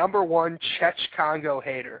world's #1 Czech Congo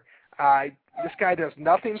hater. This guy does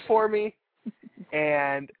nothing for me,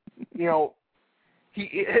 and you know,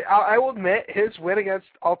 I will admit his win against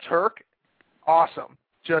Alturk, awesome,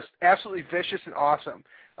 just absolutely vicious and awesome.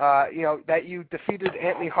 You know, that you defeated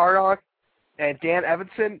Anthony Hardock and Dan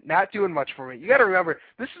Evanson, not doing much for me. You got to remember,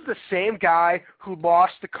 this is the same guy who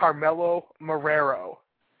lost to Carmelo Marrero.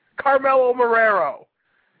 Carmelo Marrero.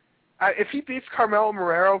 If he beats Carmelo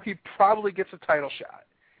Marrero, he probably gets a title shot,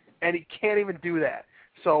 and he can't even do that.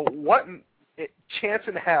 So what chance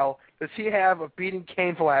in hell does he have of beating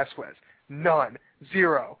Cain Velasquez? None.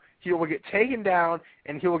 Zero. He will get taken down,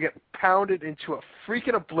 and he will get pounded into a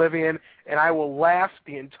freaking oblivion, and I will laugh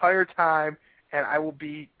the entire time, and I will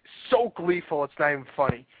be so gleeful it's not even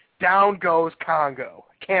funny. Down goes Congo.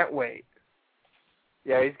 Can't wait.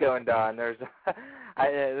 Yeah, he's going down. There's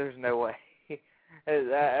no way.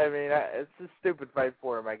 I mean, it's a stupid fight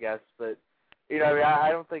for him, I guess, but you know, I mean,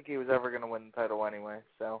 I don't think he was ever going to win the title anyway.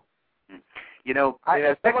 So, you know,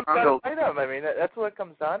 someone's got to fight him. I mean, that's what it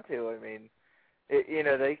comes down to. I mean, you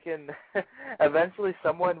know, they can eventually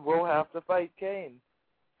someone will have to fight Cain.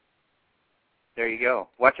 There you go.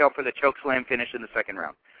 Watch out for the chokeslam finish in the second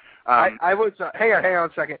round. I was hang on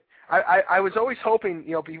a second. I was always hoping,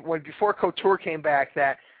 you know, before Couture came back,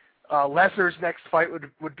 that Lesnar's next fight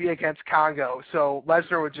would be against Congo, so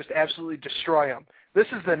Lesnar would just absolutely destroy him. This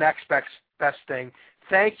is the next best thing.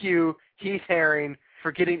 Thank you, Heath Herring,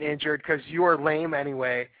 for getting injured because you are lame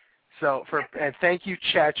anyway. And thank you,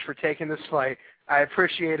 Chech, for taking this fight. I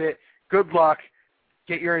appreciate it. Good luck.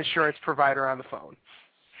 Get your insurance provider on the phone.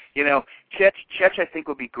 You know, Chech I think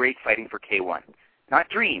would be great fighting for K1. Not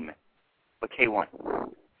Dream, but K1.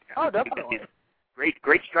 Oh, definitely. Great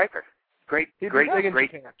striker. Great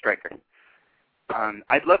striker.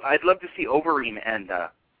 I'd love to see Overeem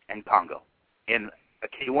and Congo in a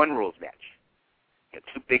K1 rules match. You know,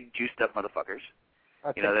 two big juiced up motherfuckers.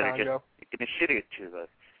 You know, that are just gonna shit at you.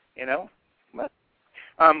 You know, what?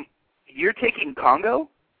 You're taking Congo,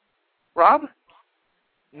 Rob?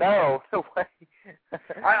 No way.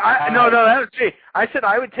 No, that was me. I said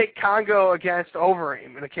I would take Congo against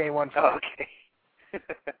Overeem in a K1 fight. Oh, okay.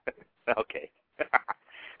 Okay.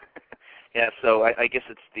 Yeah, so I guess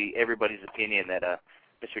it's everybody's opinion that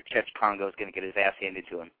Mr. Chech Congo is going to get his ass handed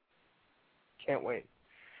to him. Can't wait.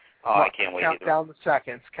 Oh, I can't wait either.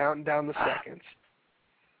 Counting down the seconds.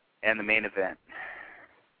 And the main event.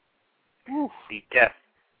 Oof. The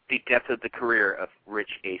death of the career of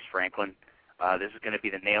Rich Ace Franklin. This is going to be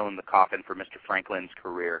the nail in the coffin for Mr. Franklin's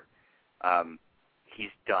career.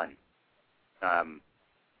 He's done.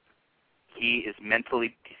 He is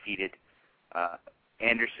mentally defeated.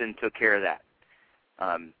 Anderson took care of that.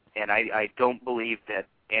 And I don't believe that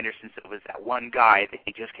Anderson was that one guy that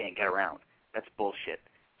he just can't get around. That's bullshit.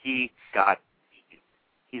 He got beaten.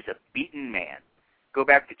 He's a beaten man. Go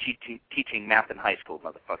back to teaching math in high school,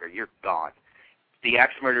 motherfucker. You're gone. The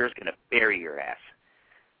axe murderer is going to bury your ass.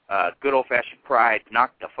 Good old-fashioned pride,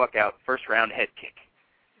 knock the fuck out, first-round head kick.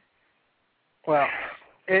 Well,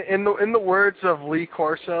 in the words of Lee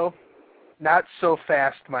Corso, not so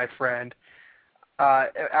fast, my friend.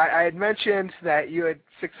 I had mentioned that you had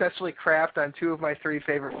successfully crapped on two of my three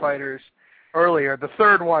favorite fighters earlier. The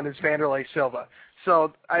third one is Vanderlei Silva.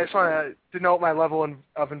 So I just want to denote my level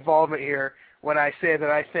of involvement here when I say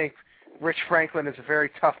that I think Rich Franklin is a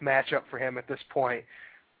very tough matchup for him at this point.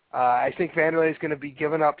 I think Vanderlei is going to be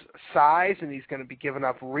giving up size and he's going to be giving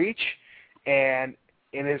up reach. And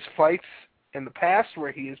in his fights in the past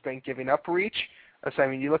where he has been giving up reach, I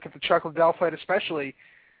mean, you look at the Chuck Liddell fight especially,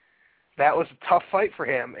 that was a tough fight for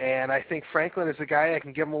him. And I think Franklin is a guy that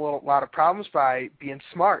can give him a lot of problems by being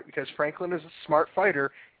smart because Franklin is a smart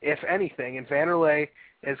fighter, if anything. And Vanderlei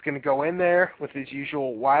is going to go in there with his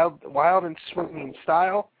usual wild and swinging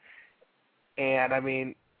style. And, I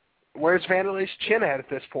mean, where's Vanderlei's chin at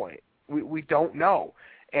this point? We don't know.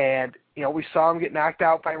 And, we saw him get knocked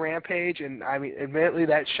out by Rampage, and, I mean, admittedly,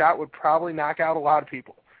 that shot would probably knock out a lot of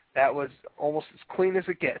people. That was almost as clean as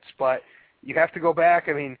it gets. But you have to go back.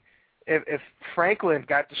 I mean, if Franklin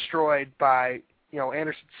got destroyed by,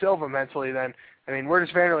 Anderson Silva mentally, then, I mean, where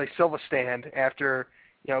does Vanderlei Silva stand after,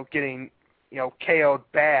 getting, KO'd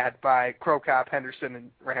bad by Crow Cop, Henderson,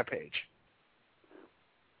 and Rampage?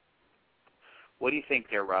 What do you think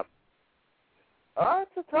there, Rob?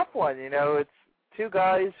 It's a tough one. It's two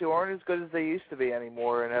guys who aren't as good as they used to be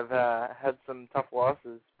anymore and have had some tough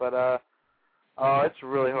losses. But it's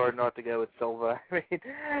really hard not to go with Silva. I mean,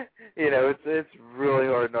 it's really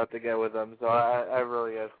hard not to go with him. So I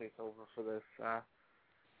really got to say Silva for this.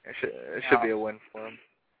 It should be a win for him.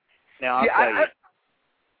 Now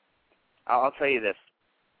I'll tell you this.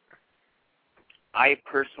 I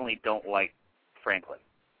personally don't like Franklin.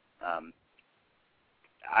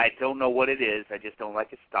 I don't know what it is. I just don't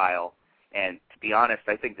like his style. And to be honest,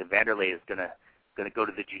 I think that Vanderlei is gonna go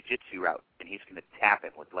to the jiu-jitsu route, and he's gonna tap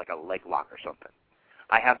him with like a leg lock or something.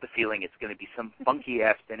 I have the feeling it's gonna be some funky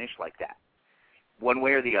ass finish like that, one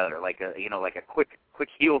way or the other, like a quick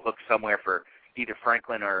heel hook somewhere for either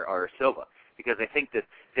Franklin or Silva, because I think that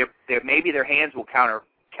maybe their hands will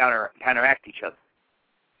counteract each other.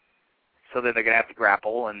 So then they're gonna have to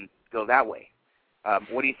grapple and go that way.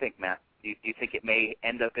 What do you think, Matt? Do you think it may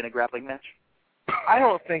end up in a grappling match? I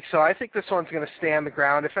don't think so. I think this one's going to stay on the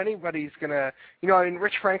ground. If anybody's going to,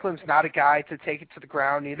 Rich Franklin's not a guy to take it to the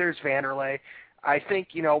ground. Neither is Vanderlei. I think,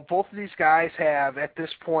 both of these guys have, at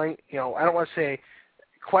this point, I don't want to say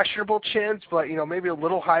questionable chins, but, maybe a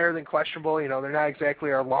little higher than questionable. They're not exactly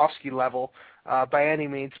Arlovsky level by any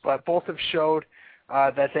means, but both have showed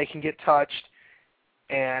that they can get touched.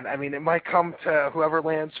 And, I mean, it might come to whoever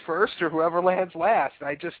lands first or whoever lands last.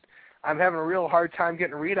 I'm having a real hard time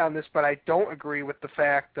getting a read on this, but I don't agree with the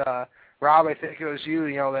fact, Rob, I think it was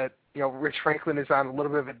you, that, Rich Franklin is on a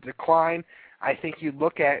little bit of a decline. I think you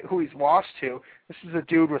look at who he's lost to. This is a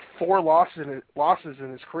dude with 4 losses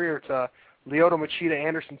in his career to Lyoto Machida,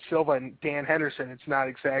 Anderson Silva, and Dan Henderson. It's not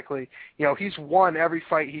exactly, he's won every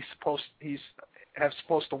fight he's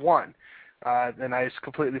supposed to won. And I just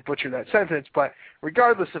completely butchered that sentence, but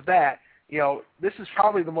regardless of that, this is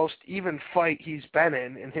probably the most even fight he's been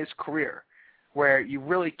in his career, where you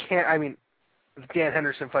really can't, I mean, the Dan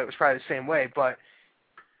Henderson fight was probably the same way, but,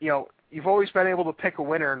 you've always been able to pick a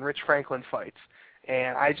winner in Rich Franklin fights,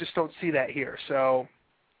 and I just don't see that here. So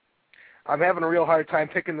I'm having a real hard time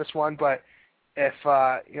picking this one, but if,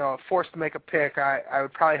 forced to make a pick, I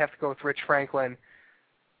would probably have to go with Rich Franklin.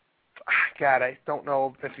 God, I don't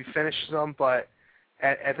know if he finishes them, but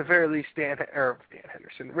at the very least,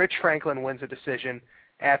 Rich Franklin wins a decision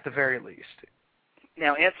at the very least.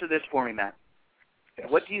 Now, answer this for me, Matt. Yes.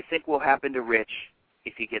 What do you think will happen to Rich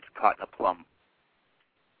if he gets caught in a plum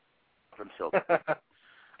from Silva? Do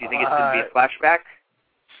you think it's going to be a flashback?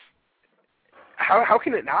 How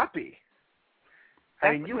can it not be?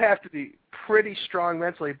 I mean, you have to be pretty strong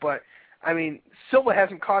mentally, but, I mean, Silva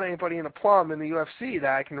hasn't caught anybody in a plum in the UFC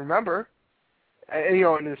that I can remember.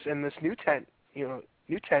 In this new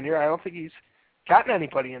tenure, I don't think he's gotten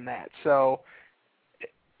anybody in that. So,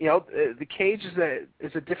 the cage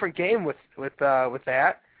is a different game with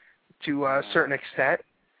that to a certain extent,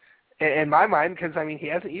 in my mind, because I mean he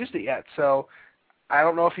hasn't used it yet. So, I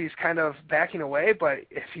don't know if he's kind of backing away, but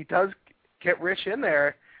if he does get Rich in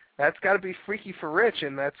there, that's got to be freaky for Rich,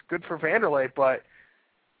 and that's good for Vanderlei. But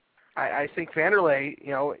I think Vanderlei,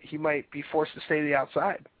 he might be forced to stay to the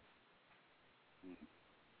outside.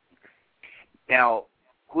 Now,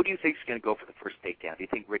 who do you think is going to go for the first takedown? Do you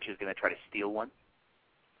think Rich is going to try to steal one?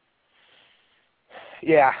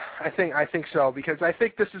 Yeah, I think so, because I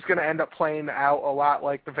think this is going to end up playing out a lot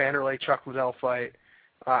like the Vanderlei-Chuck Liddell fight,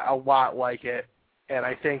 a lot like it. And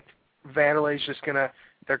I think Vanderlei's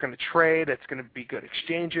they're going to trade. It's going to be good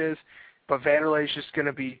exchanges, but Vanderlei's just going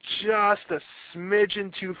to be just a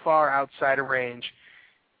smidgen too far outside of range,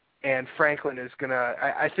 and Franklin is going to,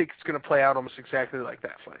 I think it's going to play out almost exactly like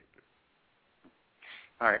that fight.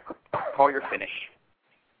 All right, call your finish.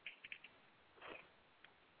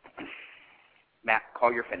 Matt,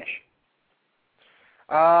 call your finish.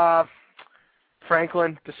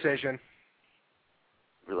 Franklin, decision.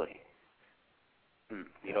 Really?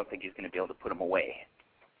 You don't think he's going to be able to put him away?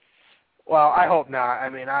 Well, I hope not. I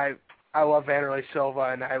mean, I love Vanderlei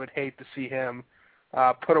Silva, and I would hate to see him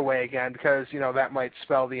put away again, because, that might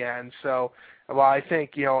spell the end. So, well, I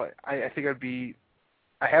think, I think it would be,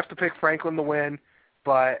 I have to pick Franklin to win,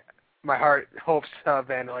 but my heart hopes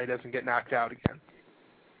Vanderlei doesn't get knocked out again.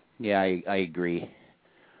 Yeah, I agree.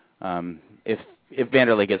 If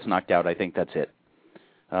Vanderlei gets knocked out, I think that's it.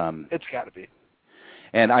 It's got to be.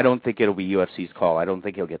 And I don't think it'll be UFC's call. I don't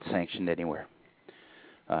think he'll get sanctioned anywhere.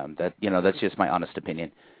 That's just my honest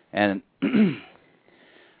opinion. And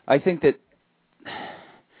I think that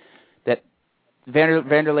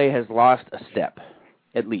Vanderlei has lost a step,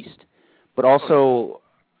 at least. But also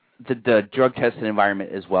the drug testing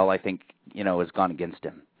environment as well, I think, has gone against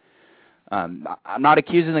him. I'm not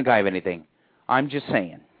accusing the guy of anything. I'm just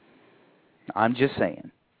saying. I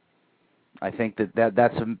think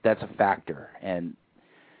that's a factor. And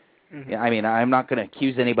I mean, I'm not going to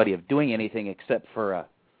accuse anybody of doing anything except for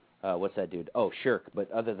what's that dude? Oh, Shirk. But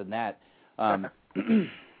other than that, I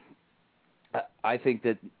think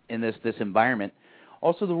that in this environment,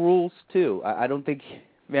 also the rules too. I don't think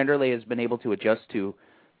Vanderlei has been able to adjust to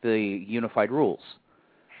the unified rules.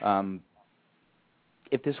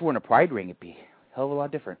 If this weren't a Pride ring, it'd be a hell of a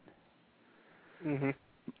lot different. Mhm.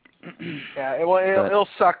 Yeah, it'll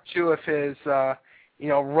suck too if his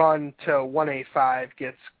run to 185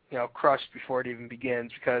 gets crushed before it even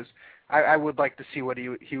begins, because I would like to see what he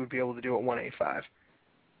would be able to do at 185.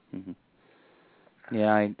 Mm-hmm.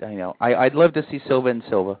 Yeah, I know. I'd love to see Silva and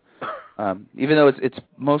Silva, even though it's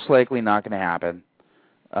most likely not going to happen.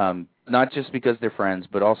 Not just because they're friends,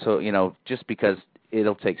 but also just because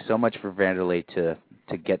it'll take so much for Vanderlei to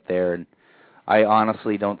get there, and I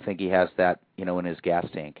honestly don't think he has that in his gas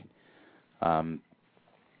tank.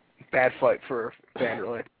 Bad fight for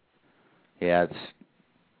Vanderlei. Yeah,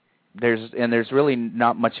 there's really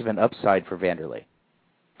not much of an upside for Vanderlei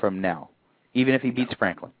from now. Even if he beats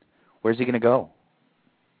Franklin, where's he going to go?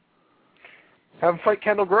 Have him fight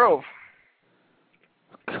Kendall Grove.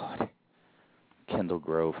 God, Kendall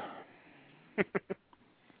Grove.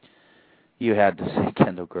 You had to say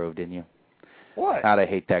Kendall Grove, didn't you? What? God, I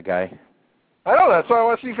hate that guy. I know, that's why I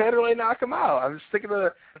want to see Vanderlei knock him out. I'm just thinking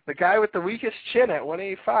of the guy with the weakest chin at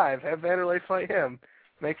 185. Have Vanderlei fight him.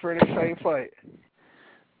 Make for an exciting fight.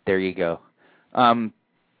 There you go.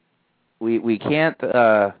 We can't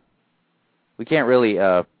really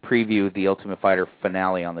preview the Ultimate Fighter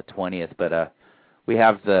finale on the 20th, but we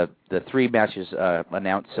have the 3 matches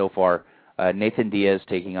announced so far. Nathan Diaz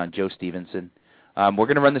taking on Joe Stevenson. We're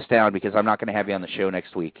going to run this down because I'm not going to have you on the show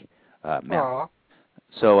next week, Matt. Aww.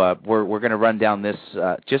 So we're going to run down this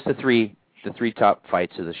just the three top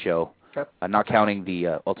fights of the show, not counting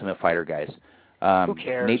the Ultimate Fighter guys. Who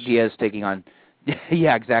cares? Nate Diaz taking on,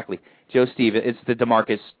 yeah, exactly. Joe Stevenson. It's the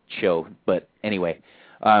DeMarcus show, but anyway,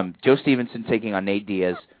 Joe Stevenson taking on Nate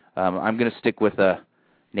Diaz. I'm going to stick with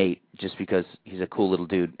Nate just because he's a cool little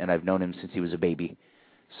dude, and I've known him since he was a baby.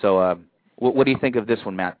 So what do you think of this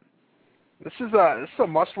one, Matt? This is a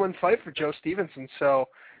must-win fight for Joe Stevenson. So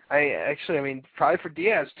I mean, probably for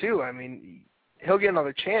Diaz too. I mean, he'll get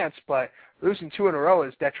another chance, but losing 2 in a row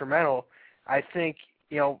is detrimental. I think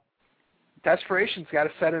desperation's got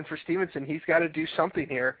to set in for Stevenson. He's got to do something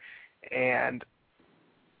here, and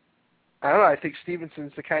I don't know. I think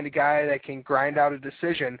Stevenson's the kind of guy that can grind out a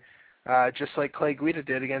decision, just like Clay Guida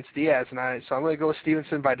did against Diaz. So I'm going to go with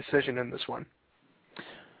Stevenson by decision in this one.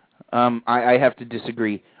 I have to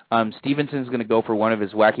disagree. Stevenson's going to go for one of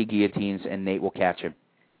his wacky guillotines, and Nate will catch him.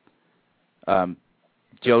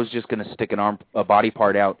 Joe's just going to stick a body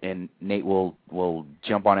part out, and Nate will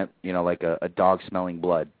jump on it, like a dog smelling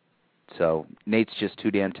blood. So Nate's just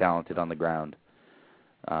too damn talented on the ground.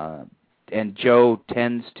 And Joe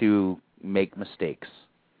tends to make mistakes.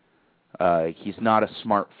 He's not a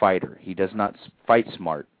smart fighter. He does not fight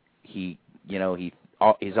smart. He's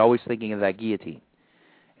always thinking of that guillotine.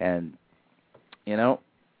 And you want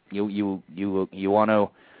to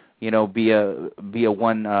be a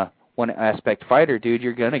one aspect fighter, dude.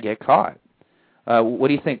 You're gonna get caught. What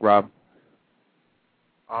do you think, Rob?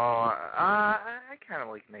 Oh, I kind of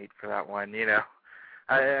like Nate for that one.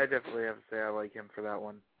 I definitely have to say I like him for that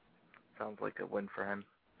one. Sounds like a win for him.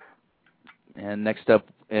 And next up,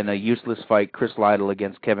 in a useless fight, Chris Lytle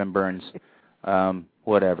against Kevin Burns.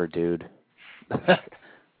 Whatever, dude.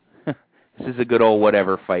 This is a good old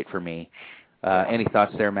whatever fight for me. Any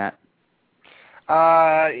thoughts there, Matt?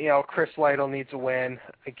 Chris Lytle needs a win.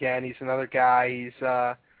 Again, he's another guy. He's,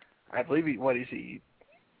 I believe he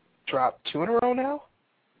dropped 2 in a row now?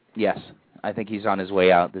 Yes, I think he's on his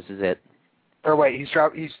way out. This is it. Or wait, he's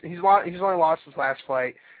only lost his last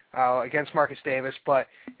fight against Marcus Davis, but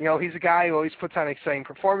he's a guy who always puts on exciting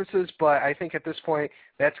performances. But I think at this point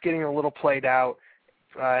that's getting a little played out,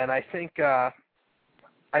 and I think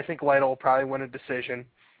Lytle will probably win a decision,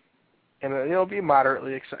 and it'll be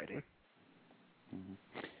moderately exciting.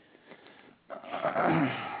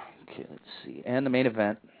 Okay, let's see. And the main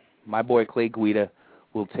event, my boy Clay Guida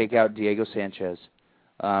will take out Diego Sanchez.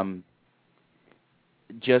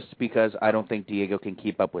 Just because I don't think Diego can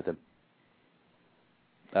keep up with him.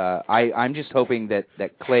 I'm just hoping that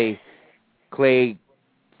Clay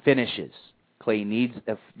finishes. Clay needs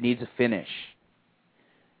a finish,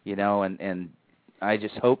 and I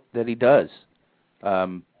just hope that he does.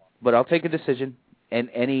 But I'll take a decision, and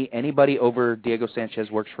anybody over Diego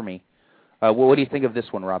Sanchez works for me. What do you think of this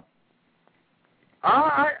one, Rob?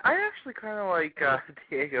 I actually kind of like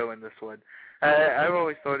Diego in this one. I've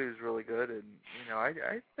always thought he was really good, and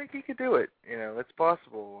I think he could do it. It's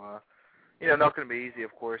possible. Not going to be easy,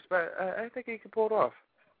 of course, but I think he can pull it off.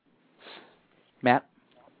 Matt?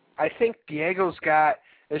 I think Diego's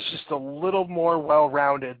is just a little more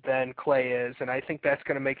well-rounded than Clay is, and I think that's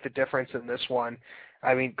going to make the difference in this one.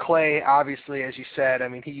 I mean, Clay, obviously, as you said,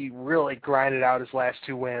 he really grinded out his last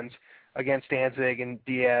 2 wins against Danzig and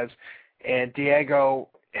Diaz, and Diego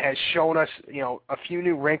has shown us, a few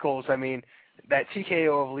new wrinkles. That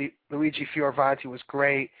TKO of Luigi Fioravanti was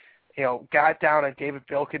great. Got down on David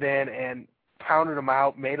Bilkinen and pounded him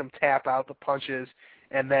out, made him tap out the punches,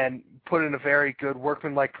 and then put in a very good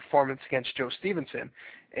workmanlike performance against Joe Stevenson,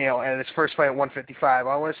 and his first fight at 155.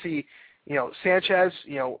 I want to see, Sanchez,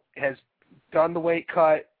 has done the weight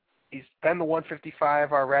cut. He's been the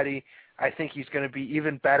 155 already. I think he's going to be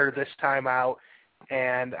even better this time out,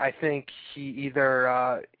 and I think he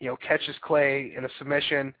either, catches Clay in a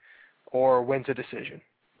submission or wins a decision.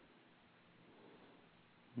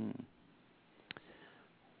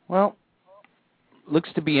 Well,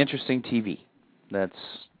 looks to be interesting TV. That's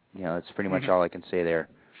pretty much all I can say there.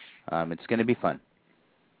 It's going to be fun.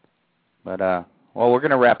 But we're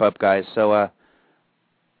going to wrap up, guys. So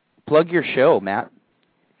plug your show, Matt.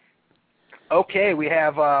 Okay, we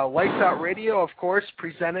have Lights Out Radio, of course,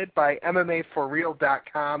 presented by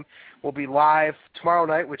MMAforreal.com. We'll be live tomorrow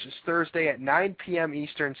night, which is Thursday at 9 p.m.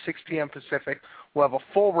 Eastern, 6 p.m. Pacific. We'll have a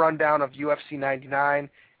full rundown of UFC 99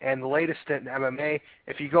 and the latest in MMA.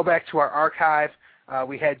 If you go back to our archive,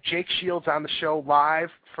 we had Jake Shields on the show live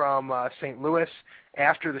from St. Louis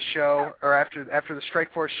after the show, or after the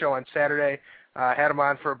Strikeforce show on Saturday. Had him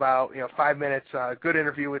on for about 5 minutes. Good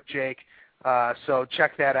interview with Jake. So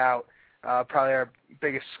check that out. Probably our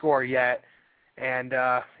biggest score yet. And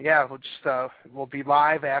we'll be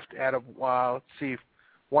live at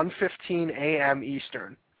 1:15 a.m.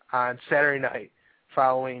 Eastern on Saturday night,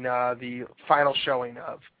 following the final showing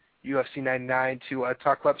of UFC 99 to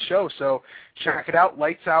talk about the show. So check it out,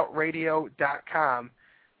 lightsoutradio.com,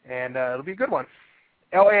 and it'll be a good one.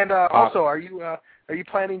 Oh, and also, are you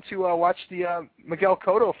planning to watch the Miguel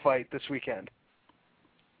Cotto fight this weekend?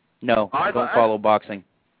 No, I don't follow boxing.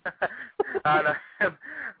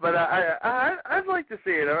 But I'd like to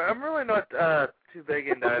see it. I'm really not too big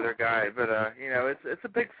into either guy, but it's a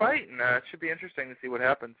big fight, and it should be interesting to see what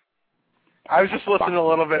happens. I was just listening a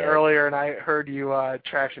little bit earlier, and I heard you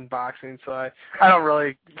trashing boxing, so I don't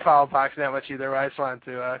really follow boxing that much either. I just wanted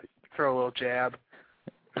to throw a little jab.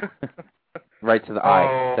 Right to the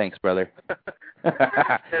eye. Thanks, brother.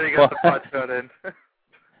 There you go, the punch got in.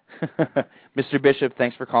 Mr. Bishop,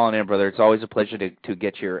 thanks for calling in, brother. It's always a pleasure to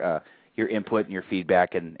get your input and your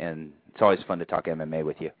feedback, and it's always fun to talk MMA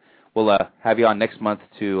with you. We'll have you on next month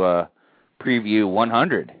to preview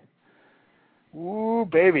 100. Ooh,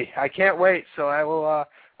 baby. I can't wait. So I'll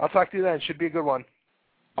talk to you then. It should be a good one.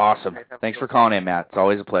 Awesome. Thanks for calling in, Matt. It's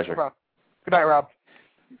always a pleasure. No problem. Good night, Rob.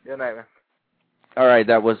 Good night, man. All right,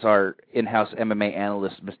 that was our in-house MMA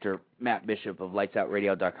analyst, Mr. Matt Bishop of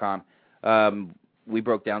lightsoutradio.com. We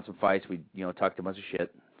broke down some fights. We talked a bunch of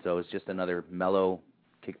shit. So it's just another mellow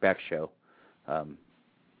kickback show.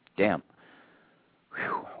 Damn.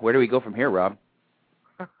 Whew. Where do we go from here, Rob?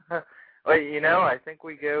 Well, I think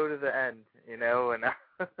we go to the end, and I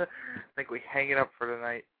think we hang it up for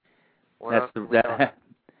tonight.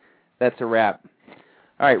 That's a wrap.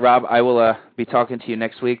 All right, Rob, I will be talking to you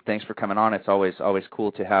next week. Thanks for coming on. It's always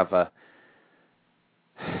cool to have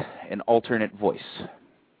an alternate voice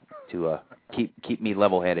to keep me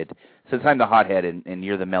level-headed. Since I'm the hothead and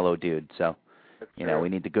you're the mellow dude, so we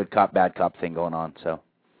need the good cop, bad cop thing going on. So,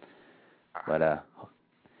 but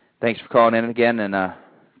thanks for calling in again and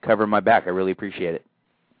covering my back. I really appreciate it.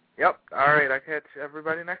 Yep. All right. I'll catch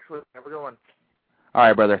everybody next week. Have a good one. All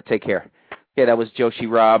right, brother. Take care. Yeah, that was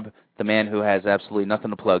Joshi Rob, the man who has absolutely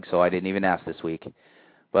nothing to plug, so I didn't even ask this week.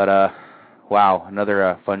 But, wow,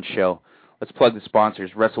 another fun show. Let's plug the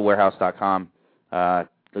sponsors, WrestleWarehouse.com,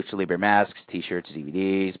 Lucha Libre masks, T-shirts,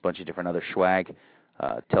 DVDs, a bunch of different other swag.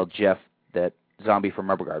 Tell Jeff that Zombie from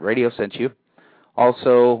Rubber Guard Radio sent you.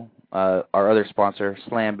 Also, our other sponsor,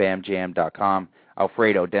 SlamBamJam.com.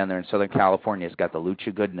 Alfredo down there in Southern California has got the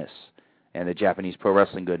lucha goodness and the Japanese pro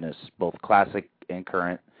wrestling goodness, both classic and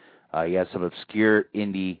current. He has some obscure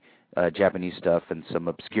indie Japanese stuff and some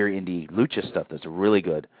obscure indie lucha stuff that's really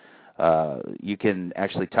good. You can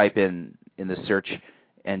actually type in the search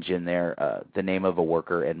engine there the name of a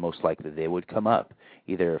worker, and most likely they would come up,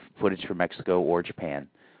 either footage from Mexico or Japan.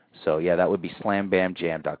 So, yeah, that would be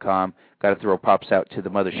slambamjam.com. Got to throw props out to the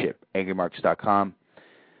mothership, angrymarks.com,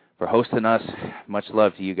 for hosting us. Much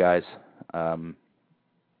love to you guys.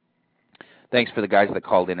 Thanks for the guys that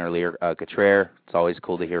called in earlier. Catrere, it's always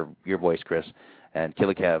cool to hear your voice, Chris. And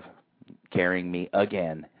Killer Kev, carrying me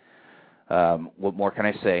again. What more can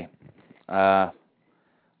I say?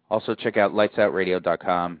 Also, check out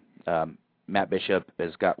lightsoutradio.com. Matt Bishop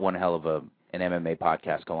has got one hell of an MMA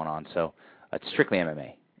podcast going on, so it's strictly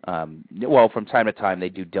MMA. Well, from time to time, they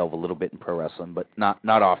do delve a little bit in pro wrestling, but not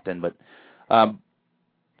often. But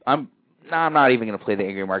I'm not even going to play the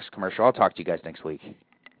Angry Marks commercial. I'll talk to you guys next week.